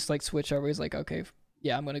 he's like switched over. He's like, okay,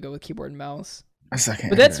 yeah, I'm gonna go with keyboard and mouse.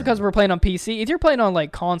 But that's because we're playing on PC. If you're playing on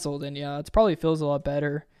like console, then yeah, it probably feels a lot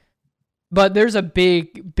better. But there's a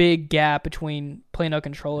big gap between playing a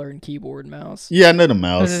controller and keyboard and mouse. Yeah, I know the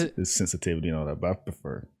mouse is sensitivity and all that, but I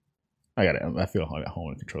prefer. I feel at home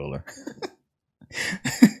with controller.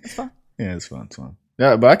 It's fun. Yeah, it's fun. It's fun.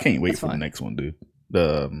 Yeah, but I can't wait It's for fine. the next one, dude.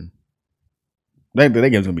 That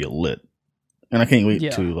game's gonna be lit, and I can't wait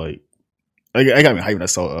Yeah. to like. I got me hyped when I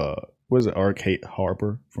saw what is it, Arcade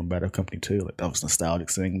Harbor from Battle Company 2. Like that was nostalgic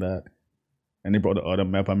seeing that, and they brought the other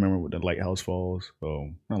map. I remember with the Lighthouse Falls.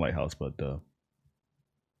 Not Lighthouse, but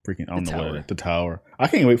freaking I don't know what the tower. I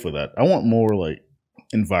can't wait for that. I want more like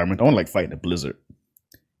environment. I want to like fight in a blizzard.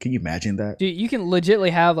 Can you imagine that? Dude, you can legitimately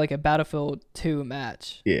have like a Battlefield 2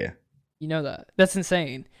 match. Yeah. You know that. That's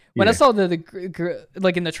insane. When I Yeah. saw the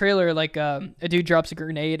like in the trailer, like a dude drops a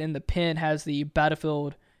grenade and the pin has the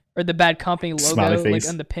Battlefield or the Bad Company Smiley logo like face.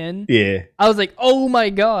 on the pin. Yeah. I was like, oh my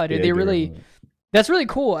god, Yeah, they really. girl. That's really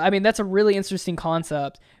cool. I mean, that's a really interesting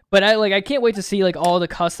concept. But I can't wait to see like all the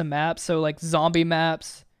custom maps. So like zombie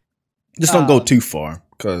maps. Just don't go too far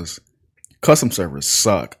because custom servers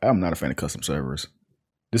suck. I'm not a fan of custom servers.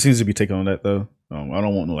 This seems to be taking on that though. I don't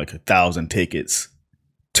want no like 1,000 tickets,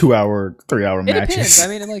 2 hour, 3 hour It matches. depends. I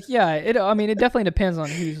mean, like yeah, it definitely depends on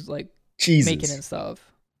who's like Jesus. making it and stuff.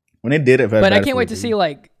 When they did it, But I can't wait to see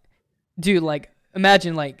like, dude, like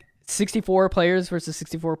imagine like 64 players versus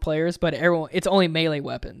 64 players, but it's only melee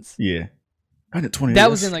weapons. Yeah, 120. That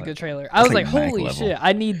was in like the trailer. I was like, Mac holy level. shit,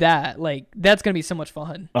 I need that. Like that's gonna be so much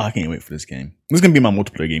fun. Oh, I can't wait for this game. This is gonna be my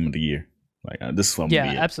multiplayer game of the year. Like this is what I'm Yeah,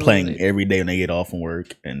 gonna be absolutely. playing every day when I get off from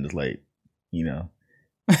work, and just like, you know.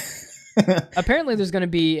 Apparently, there's gonna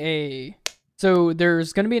be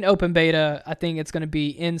an open beta. I think it's gonna be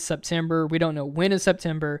in September. We don't know when in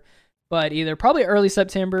September, but either probably early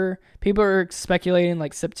September. People are speculating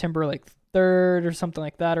like September like 3rd or something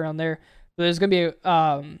like that around there. But there's gonna be if It's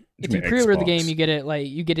you gonna be pre-order the Xbox. game, you get it like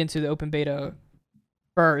you get into the open beta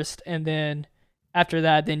first, and then after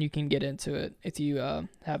that, then you can get into it if you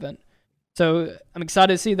haven't. So I'm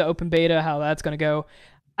excited to see the open beta, how that's gonna go.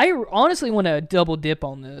 I honestly want to double dip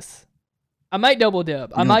on this. I might double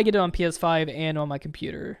dip. I might get it on PS5 and on my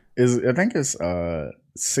computer. I think it's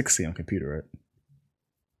 60 on computer, right?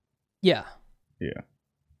 Yeah. Yeah.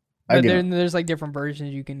 But there's like different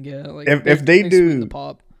versions you can get. Like If they sweeten do the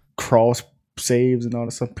pop. cross saves and all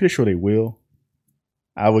that stuff, I'm pretty sure they will.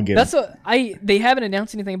 I would get. They haven't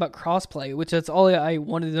announced anything about crossplay, which that's all I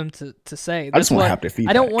wanted them to say. I just want to what- have their feedback.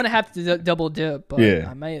 I don't want to have to double dip, but Yeah.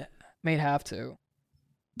 I may have to.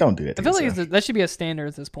 Don't do that. To I feel like yourself. that should be a standard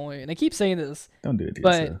at this point, and I keep saying this. Don't do it to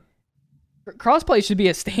but- yourself. Crossplay should be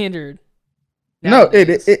a standard. No,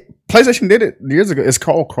 nowadays. PlayStation did it years ago. It's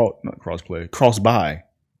called not crossplay, cross buy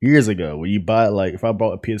years ago. Where you buy like if I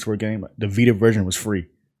bought a PS4 game, the Vita version was free,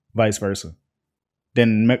 vice versa.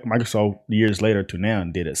 Then Microsoft years later to now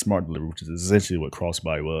did it smart delivery, which is essentially what cross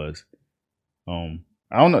buy was. I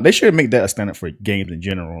don't know. They should make that a standard for games in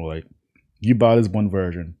general. Like you buy this one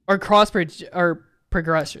version Or or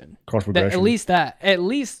progression. cross progression. At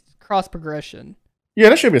least cross progression. Yeah,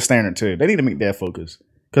 that should be a standard too. They need to make that focus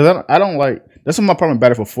because I don't like that's my problem with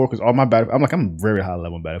Battlefield 4 because all my I'm very high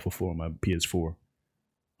level in Battlefield 4 on my PS4.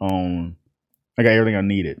 I got everything I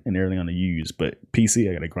needed and everything I use, but PC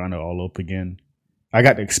I got to grind it all up again. I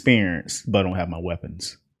got the experience, but I don't have my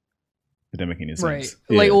weapons. If that make any sense, Right?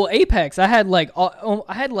 Yeah. Like, well, Apex, I had like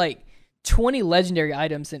 20 legendary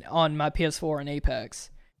items on my PS4 in Apex,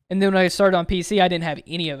 and then when I started on PC, I didn't have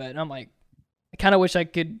any of it, and I'm like, I kind of wish I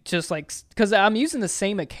could just like, because I'm using the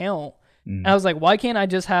same account, and I was like, why can't I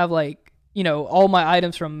just have like, you know, all my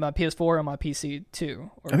items from my PS4 on my PC too?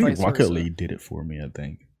 Or I think vice Rocket versa. League did it for me. I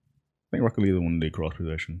think Rocket League is the one that did cross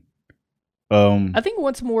possession. I think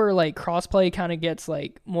once more like crossplay kind of gets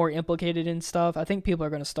like more implicated in stuff, I think people are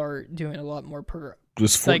going to start doing a lot more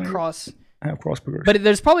just like Fortnite have cross progression. But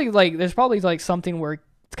there's probably like something where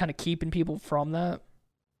it's kind of keeping people from that.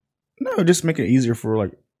 No, just make it easier for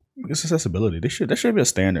like it's accessibility. That should be a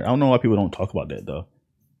standard. I don't know why people don't talk about that though.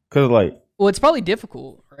 Because like, Well, it's probably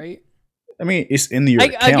difficult, right? I mean, it's in your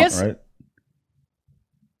account, I guess right?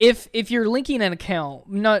 If you're linking an account,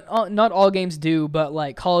 not all games do, but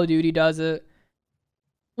like Call of Duty does it.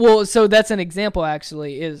 Well, so that's an example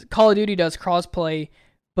actually. Is Call of Duty does crossplay,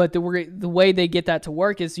 but the way they get that to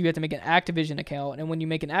work is you have to make an Activision account, and when you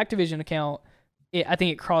make an Activision account, I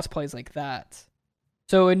think it crossplays like that.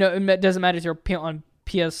 So it doesn't matter if you're on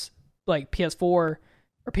PS4 or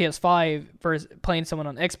PS5 versus playing someone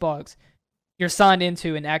on Xbox. You're signed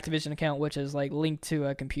into an Activision account, which is like linked to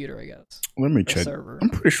a computer, I guess. Let me check. Server.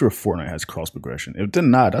 I'm pretty sure Fortnite has cross progression. If they're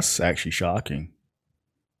not, that's actually shocking.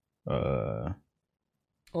 Well,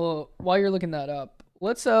 while you're looking that up,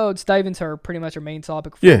 let's dive into our main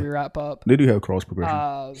topic before we wrap up. They do have cross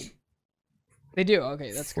progression. They do.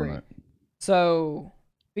 Okay, that's great. Fortnite. So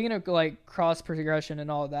speaking of like cross progression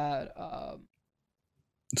and all that,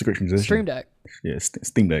 It's a great transition. Stream Deck. Yeah,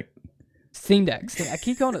 Steam Deck. Steam Deck. I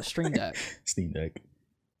keep calling it Stream Deck. Steam Deck.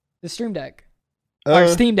 The Stream Deck. Or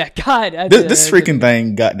Steam Deck. God, this freaking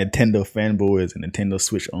thing got Nintendo fanboys and Nintendo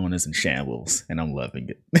Switch owners in shambles, and I'm loving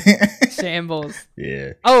it. Shambles.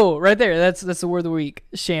 Yeah. Oh, right there. That's the word of the week.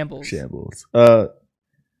 Shambles. Shambles. I'm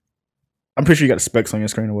pretty sure you got the specs on your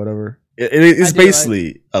screen or whatever. It's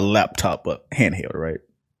basically a laptop, but handheld, right?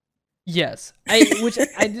 Yes. I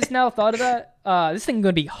just now thought of that. This thing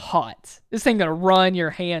gonna be hot. This thing gonna run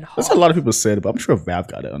your hand hot. That's what a lot of people said, but I'm sure Valve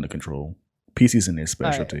got it under control. PC's in their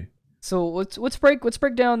specialty. Right. So let's break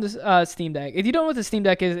down this Steam Deck. If you don't know what the Steam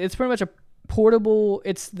Deck is, it's pretty much a portable.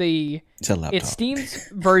 It's a laptop. It's Steam's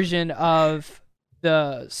version of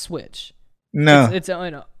the Switch. No,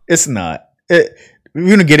 it's not. We're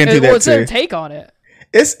gonna get into that what's too. their take on it?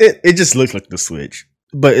 It just looks like the Switch,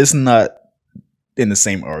 but it's not in the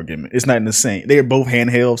same argument. It's not in the same. They're both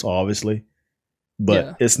handhelds, obviously,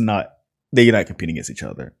 but it's not. They're not competing against each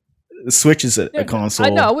other. The Switch is a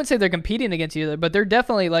console. I wouldn't say they're competing against each other, but they're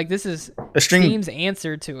definitely like this is Steam's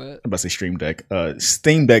answer to it. I'm about to say Stream Deck.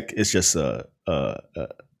 Steam Deck is just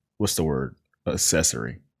what's the word?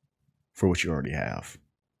 Accessory for what you already have.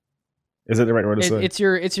 Is that the right word to say? It's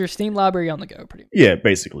your Steam library on the go, pretty much. Yeah,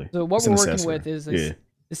 basically. So what we're working with is the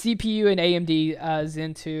CPU and AMD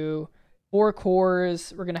Zen 2, 4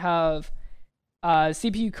 cores. We're gonna have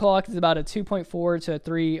CPU clock is about a 2.4 to a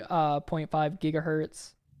 3.5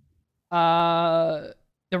 gigahertz.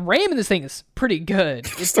 The RAM in this thing is pretty good.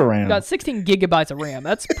 It's the RAM. Got 16 gigabytes of RAM.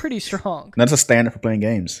 That's pretty strong. That's a standard for playing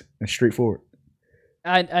games. It's straightforward.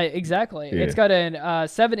 Exactly. Yeah. It's got an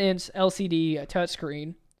 7-inch LCD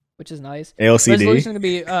touchscreen, which is nice. LCD. Resolution gonna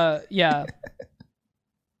be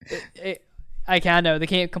I can't know they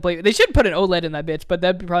can't complete. They should put an OLED in that bitch, but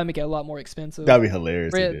that'd probably make it a lot more expensive. That'd be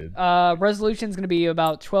hilarious. Resolution is gonna be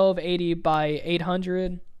about 1280 by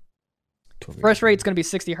 800. Refresh rate's gonna be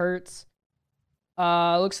 60 hertz.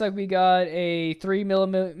 Looks like we got a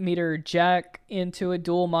 3mm jack into it,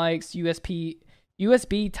 dual mics,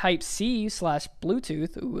 USB Type C /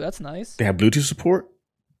 Bluetooth. Ooh, that's nice. They have Bluetooth support.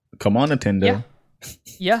 Come on, Nintendo.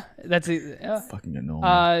 Yeah, that's it. Yeah. Fucking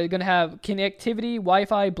annoying. Gonna have connectivity,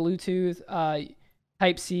 Wi-Fi, Bluetooth,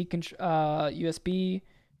 Type C, USB.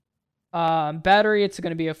 Battery, it's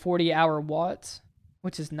gonna be a 40-hour watt,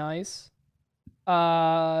 which is nice.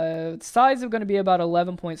 Size is gonna be about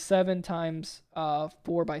 11.7 times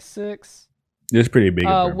 4x6. It's pretty big.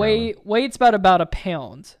 Weight's about a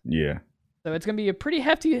pound. Yeah. So it's gonna be a pretty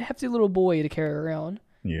hefty little boy to carry around.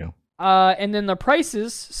 Yeah. And then the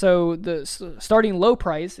prices. So the starting low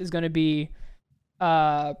price is gonna be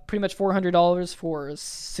pretty much $400 for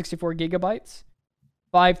 64 gigabytes,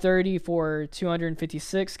 $530 for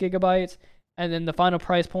 256 gigabytes, and then the final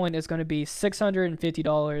price point is going to be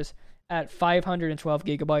 $650 at 512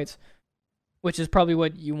 gigabytes, which is probably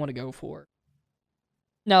what you want to go for.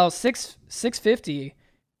 Now, $650,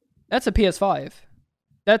 that's a PS5.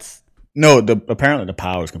 That's apparently the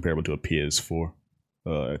power is comparable to a PS4,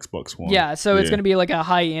 Xbox One. Yeah, so it's going to be like a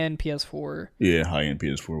high-end PS4. Yeah, high-end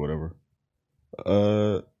PS4, whatever.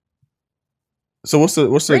 So what's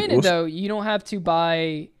though, you don't have to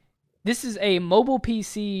buy. This is a mobile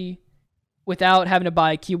PC without having to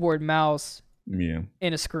buy a keyboard, mouse, and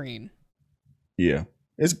a screen. Yeah,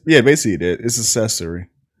 basically it's accessory.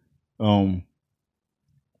 I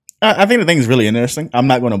think the thing is really interesting. I'm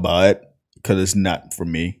not going to buy it because it's not for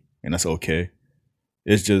me, and that's okay.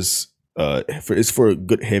 It's just it's for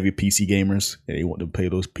good heavy PC gamers, and they want to play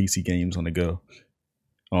those PC games on the go.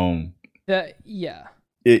 Yeah.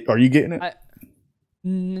 Are you getting it?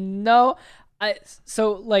 No.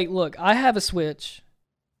 Look, I have a Switch,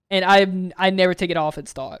 and I never take it off in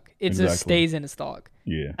stock. It just stays in stock.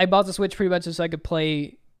 Yeah. I bought the Switch pretty much so I could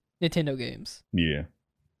play Nintendo games. Yeah.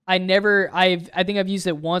 I think I've used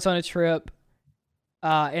it once on a trip,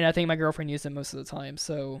 and I think my girlfriend used it most of the time.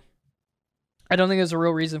 So I don't think there's a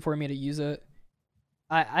real reason for me to use it.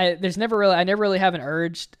 I never really have an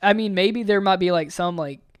urge. I mean, maybe there might be like some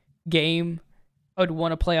like game I would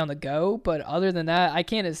want to play on the go, but other than that, I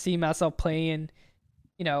can't see myself playing,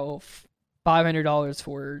 $500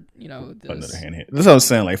 for, this. Another handheld. That's what I was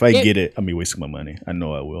saying. Like, if I get it, I'll be wasting my money. I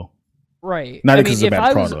know I will. Right. Not because it's a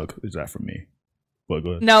bad product. It's not for me. But go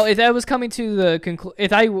ahead. Now, if I was coming to the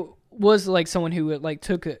if I was like someone who like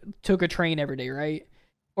took a train every day, right,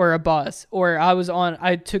 or a bus, or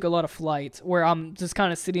I took a lot of flights, where I'm just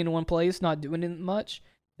kind of sitting in one place, not doing it much,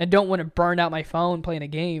 and don't want to burn out my phone playing a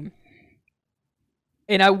game.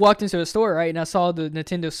 And I walked into a store, right, and I saw the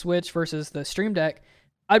Nintendo Switch versus the Stream Deck,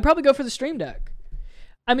 I'd probably go for the Stream Deck.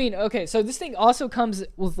 I mean, okay, so this thing also comes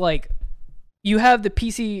with, like, you have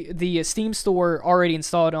the Steam store already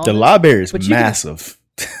installed on the library is massive.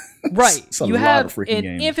 Right. You have an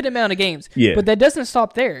infinite amount of games. Yeah. But that doesn't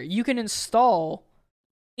stop there. You can install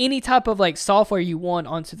any type of, like, software you want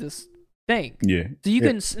onto this thing. Yeah. So you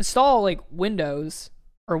can install, like, Windows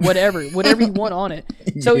or whatever you want on it.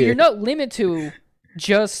 So you're not limited to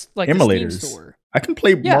just like emulators. The Steam store. I can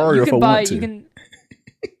play Mario if I want to.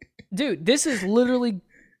 Dude, this is literally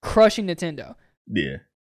crushing Nintendo. Yeah.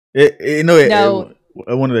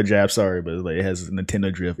 One of the jabs, sorry, but like it has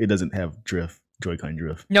Nintendo Drift. It doesn't have drift, Joy-Con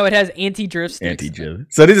drift. No, it has anti-drift sticks.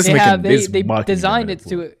 Anti-drift. So they designed it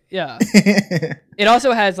to it. Yeah. It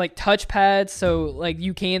also has like touchpads, so like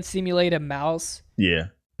you can simulate a mouse. Yeah.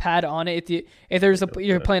 Pad on it. If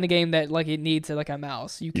you're playing a game that like it needs like a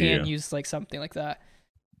mouse, you can use like something like that.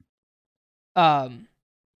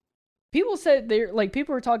 People said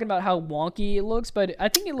people were talking about how wonky it looks, but I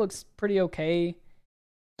think it looks pretty okay.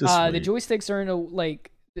 The joysticks are in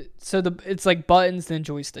it's like buttons then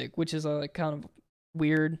joystick, which is like kind of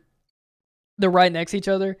weird. They're right next to each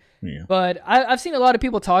other. Yeah. But I've seen a lot of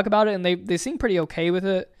people talk about it, and they seem pretty okay with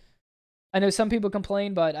it. I know some people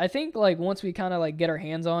complain, but I think like once we kind of like get our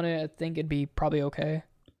hands on it, I think it'd be probably okay.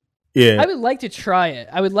 Yeah. I would like to try it.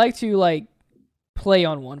 I would like to like play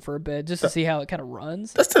on one for a bit just to see how it kind of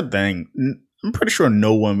runs. That's the thing. I'm pretty sure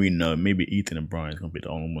no one we know, maybe Ethan and Brian, is gonna be the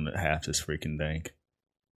only one that have this freaking thing.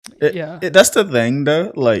 That's the thing,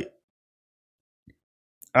 though. Like,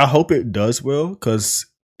 I hope it does well, because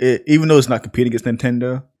even though it's not competing against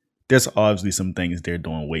Nintendo, there's obviously some things they're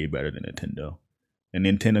doing way better than Nintendo. And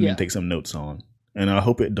Nintendo need to take some notes on. And I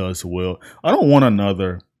hope it does well. I don't want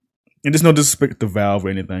another, and there's no disrespect to Valve or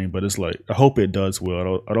anything, but it's like, I hope it does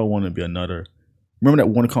well. I don't want to be another. Remember that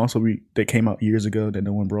one console that came out years ago that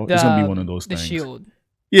no one brought? It's going to be one of those things. The Shield.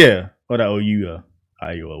 Yeah. Or that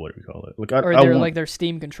IO, whatever you call it. Like, their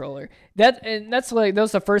Steam controller. That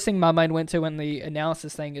was the first thing my mind went to when the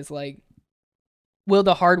analysis thing is like, will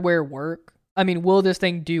the hardware work? I mean, will this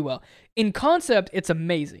thing do well? In concept, it's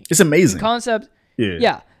amazing. It's amazing. In concept,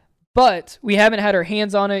 yeah. But we haven't had our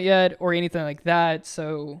hands on it yet or anything like that,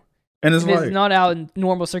 so it's not out in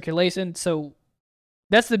normal circulation, so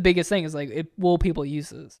that's the biggest thing is like, will people use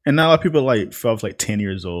this? And now a lot of people if I was like 10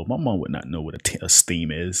 years old, my mom would not know what a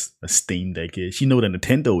Steam is, a Steam Deck is. She know what a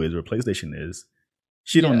Nintendo is or a PlayStation is.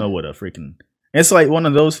 She don't know what a freaking. It's like one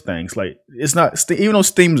of those things. Like, it's not, even though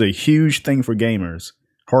Steam's a huge thing for gamers,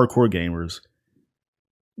 hardcore gamers,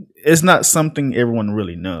 it's not something everyone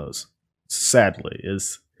really knows. Sadly,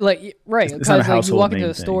 it's Like right, it's not a because like you household walk into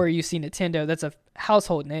name a store, thing. you see Nintendo. That's a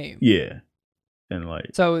household name. Yeah, and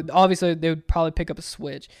like So obviously they would probably pick up a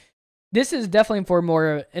Switch. This is definitely for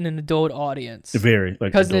more an adult audience very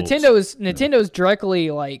like because adults. Nintendo's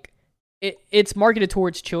directly like it's marketed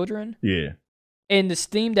towards children, Yeah, and the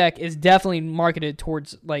Steam Deck is definitely marketed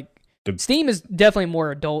towards like Steam is definitely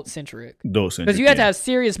more adult centric adults because you have to have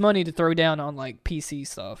serious money to throw down on like PC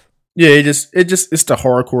stuff. Yeah, it's the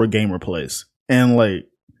hardcore gamer place, and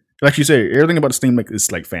like you said, everything about the Steam Deck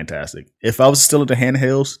is like fantastic. If I was still at the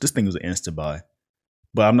handhelds, this thing was an instant buy.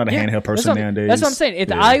 But I'm not a handheld person nowadays. That's what I'm saying. If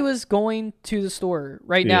Yeah. I was going to the store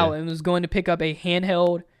right now Yeah. and was going to pick up a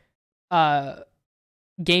handheld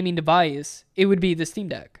gaming device, it would be the Steam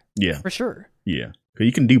Deck Yeah, for sure. yeah, because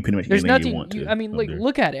you can do pretty much There's anything nothing. you want to. I mean, up like there.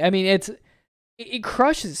 look at it. I mean, it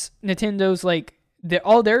crushes Nintendo's like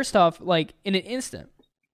all their stuff like in an instant.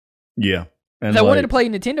 Yeah, and If I wanted to like, play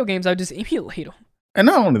Nintendo games, I would just emulate them. and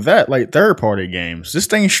not only that, like third party games, this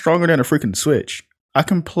thing's stronger than a freaking Switch. I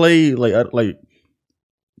can play like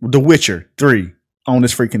The Witcher 3 on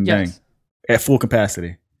this freaking thing Yes. at full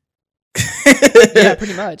capacity. Yeah,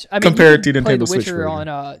 pretty much. I mean, Compared you to can play Nintendo The Switch Witcher version.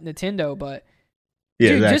 on Nintendo, but Yeah,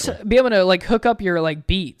 dude, exactly. just be able to like hook up your like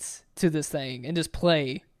beats to this thing and just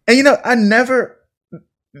play. And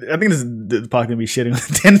I think this probably gonna be shitting on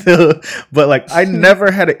Nintendo, but like I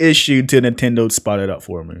never had an issue till Nintendo spotted up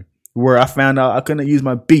for me, where I found out I couldn't use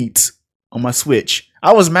my Beats on my Switch.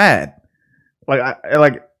 I was mad. I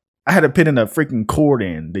had to put in a freaking cord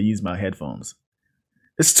in to use my headphones.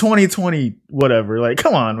 It's 2020, whatever. Like,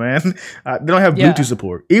 come on, man. They don't have Yeah. Bluetooth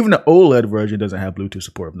support. Even the OLED version doesn't have Bluetooth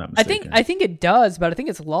support. If I'm not I mistaken. think it does, but I think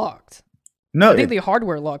it's locked. no, I think the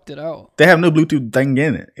hardware locked it out. they have no Bluetooth thing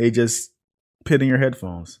in it. It just put in your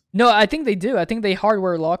headphones. No, I think they do. I think they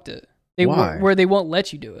hardware locked it. Why? Where they won't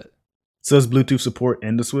let you do it. So it's Bluetooth support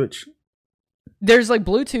in the Switch. There's like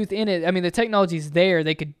Bluetooth in it. I mean, the technology's there.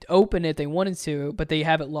 They could open it if they wanted to, but they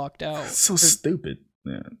have it locked out So stupid.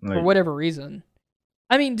 Yeah, for whatever reason.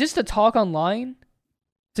 I mean, just to talk online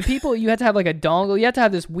to people, you have to have like a dongle. You have to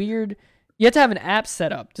have this weird. You have to have an app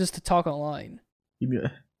set up just to talk online.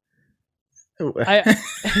 I,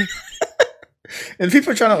 and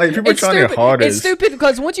people are trying to it's their stupid. hardest. It's stupid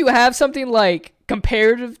because once you have something like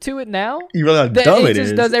comparative to it now, You realize how that dumb it it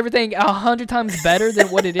just is. does everything 100 times better than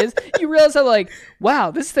what it is. You realize how like,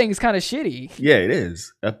 wow, this thing is kind of shitty. Yeah, it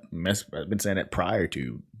is. I've been saying that prior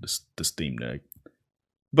to the Steam Deck.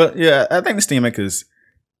 But yeah, I think the Steam Deck is.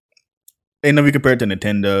 And then we compare it to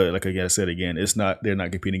Nintendo, like I said again, they're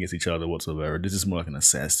not competing against each other whatsoever. This is more like an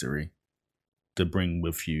accessory to bring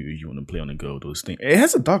with you if you want to play on the go. Those things. It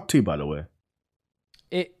has a dock too, by the way.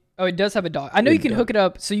 It does have a dock. I know Yeah, you can dock. hook it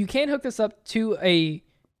up, so you can hook this up to a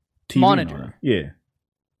TV monitor. Yeah.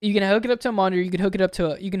 You can hook it up to a monitor. You can hook it up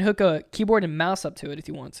to you can hook a keyboard and mouse up to it if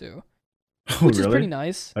you want to, which is pretty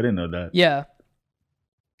nice. I didn't know that. Yeah.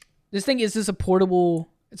 This thing is just a portable.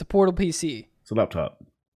 It's a portable PC. It's a laptop.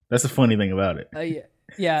 That's the funny thing about it.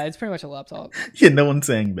 Yeah, it's pretty much a laptop. Yeah, no one's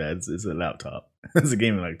saying that. It's a laptop. It's a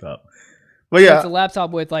gaming laptop. But yeah, It's a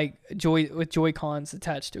laptop with like Joy Cons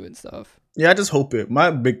attached to it and stuff. yeah. I just hope it.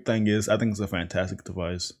 My big thing is, I think it's a fantastic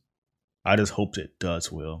device. I just hope it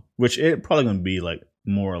does well, which it probably gonna be like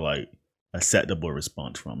more like acceptable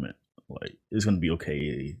response from it. Like it's gonna be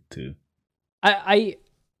okay too. I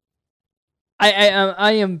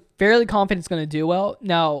am fairly confident it's going to do well.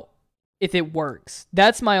 Now, if it works,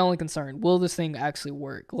 that's my only concern. Will this thing actually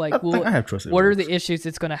work? Like, I have trust. what are the issues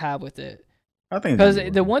it's going to have with it? I think Because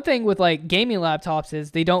the one thing with like gaming laptops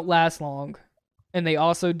is they don't last long, and they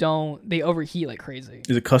also they overheat like crazy.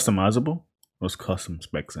 is it customizable? What's custom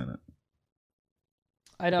specs in it?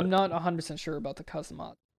 I'm not 100% sure about the custom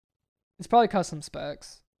mod. It's probably custom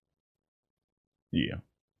specs, Yeah.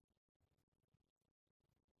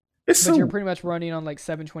 It's but so you're pretty much running on like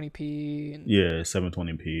 720p and yeah,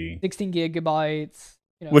 720p, 16 gigabytes,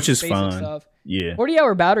 which is basic fine. stuff. Yeah,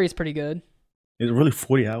 40-hour battery is pretty good. is it really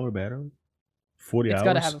 40-hour battery? 40 It's hours.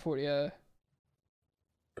 got to have a 40.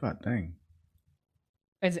 God dang.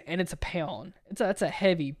 And it's a pound. That's a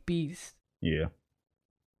heavy beast. Yeah.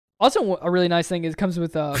 Also, a really nice thing is it comes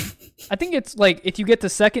with I think it's like if you get the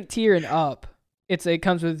second tier and up, it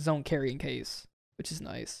comes with its own carrying case, which is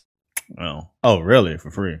nice. Oh, really?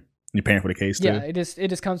 For free? You're paying for the case too? Yeah, it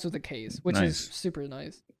just comes with a case, which is Nice. super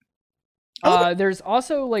nice. Okay. There's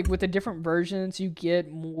also like with the different versions, you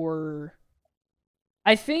get more.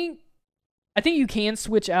 I think you can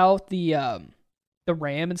switch out the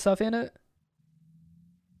RAM and stuff in it,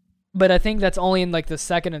 but I think that's only in like the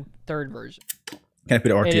second and third version. Can I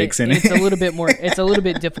put an RTX in it? It's a little bit more. It's a little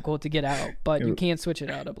bit difficult to get out, but you can switch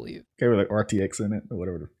it out, I believe. Can I put like RTX in it or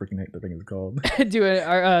whatever the freaking heck the thing is called? Do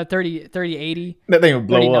a 3080. That thing will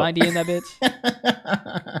blow 3090 in that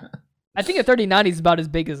bitch. I think a 3090 is about as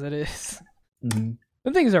big as it is. Mm-hmm.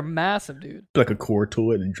 Them things are massive, dude. Like a cord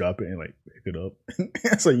to it and drop it and like pick it up.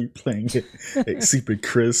 So you're playing it like, super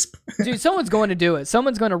crisp. Dude, someone's going to do it.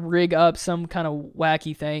 Someone's going to rig up some kind of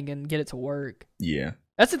wacky thing and get it to work. Yeah.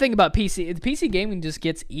 That's the thing about PC. The PC gaming just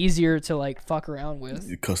gets easier to like fuck around with.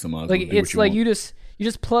 You customize. Like it's like you just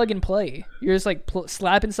plug and play. You're just like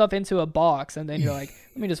slapping stuff into a box, and then you're like,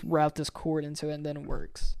 let me just route this cord into it, and then it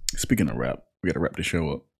works. Speaking of rap, we got to wrap the show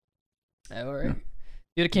up. All right. Yeah.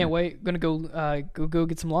 Dude, I can't wait. Gonna go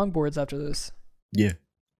get some longboards after this. Yeah,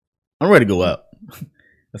 I'm ready to go out.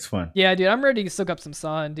 That's fun. Yeah, dude, I'm ready to soak up some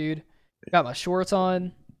sun, dude. Got my shorts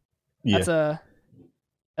on. Yeah.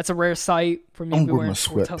 That's a rare sight for me to be wearing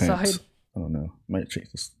shorts outside. I don't know. Might change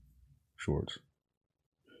the shorts.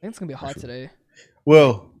 I think it's gonna be hot today.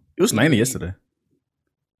 Well, it was 90 yesterday,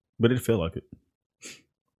 but it felt like it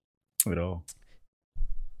at all.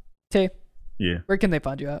 Tay. Yeah. Where can they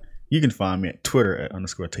find you at? You can find me at Twitter at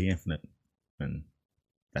 _TayInfinite. And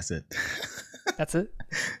that's it. That's it?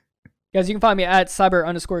 Guys, you can find me at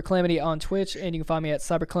cyber_calamity on Twitch, and you can find me at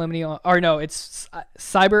cybercalamity on, or no, it's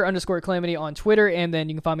cyber_calamity on Twitter, and then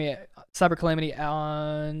you can find me at cybercalamity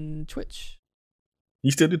on Twitch.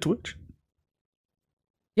 You still do Twitch?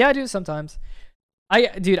 Yeah, I do sometimes.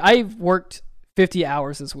 Dude, I've worked 50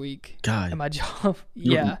 hours this week. God. At my job.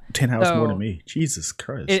 Yeah. 10 hours more than me. Jesus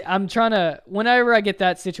Christ. I'm trying to, whenever I get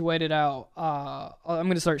that situated out, I'm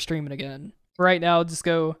going to start streaming again. Right now, just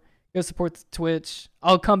go support Twitch.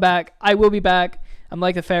 I'll come back. I will be back. I'm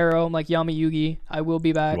like the Pharaoh. I'm like Yami Yugi. I will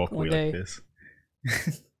be back one day. Like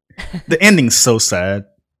this. The ending's so sad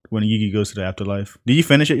when Yugi goes to the afterlife. Did you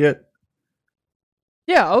finish it yet?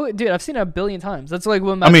 Yeah. Oh, dude, I've seen it a billion times. That's like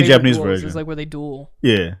one of my favorite Japanese duels version. is like where they duel.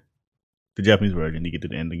 Yeah. The Japanese version. You get to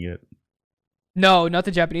the ending yet? No, not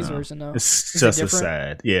the Japanese version. No. It's just as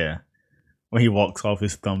sad. Yeah. When he walks off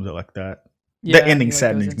his thumbs up like that. Yeah, that ending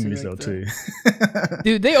saddening me like too.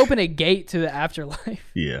 Dude, they open a gate to the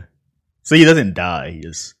afterlife. Yeah. So he doesn't die. He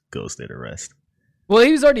just goes there to rest. Well,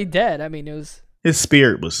 he was already dead. I mean, it was... His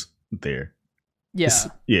spirit was there. Yeah.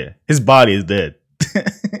 His body is dead.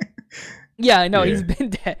 Yeah, I know. Yeah. He's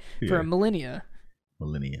been dead for a millennia.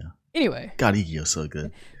 Anyway. God, Yu-Gi-Oh! So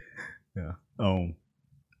good. Yeah.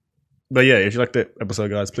 But yeah, if you like the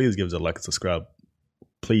episode, guys, please give us a like and subscribe.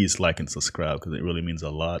 Please like and subscribe because it really means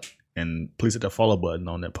a lot. And please hit that follow button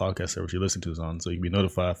on that podcast service you listen to us on so you can be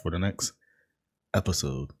notified for the next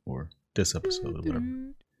episode or this episode or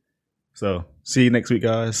whatever. So, see you next week,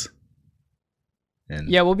 guys. And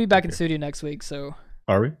yeah, we'll be back in studio next week, so...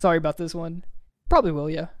 Are we? Sorry about this one. Probably will,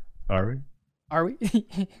 yeah. Are we? Are we?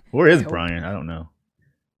 Where is Brian? I don't know.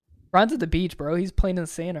 Brian's at the beach, bro. He's playing in the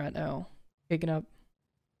sand right now. Picking up...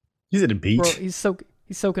 He's at the beach? Bro, he's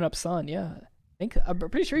soaking up sun, yeah. I'm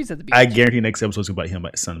pretty sure he's at the beach. I guarantee next episode's about him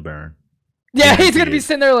at sunburn. Yeah, he's going to be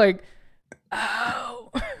sitting there like, ow.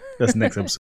 That's next episode.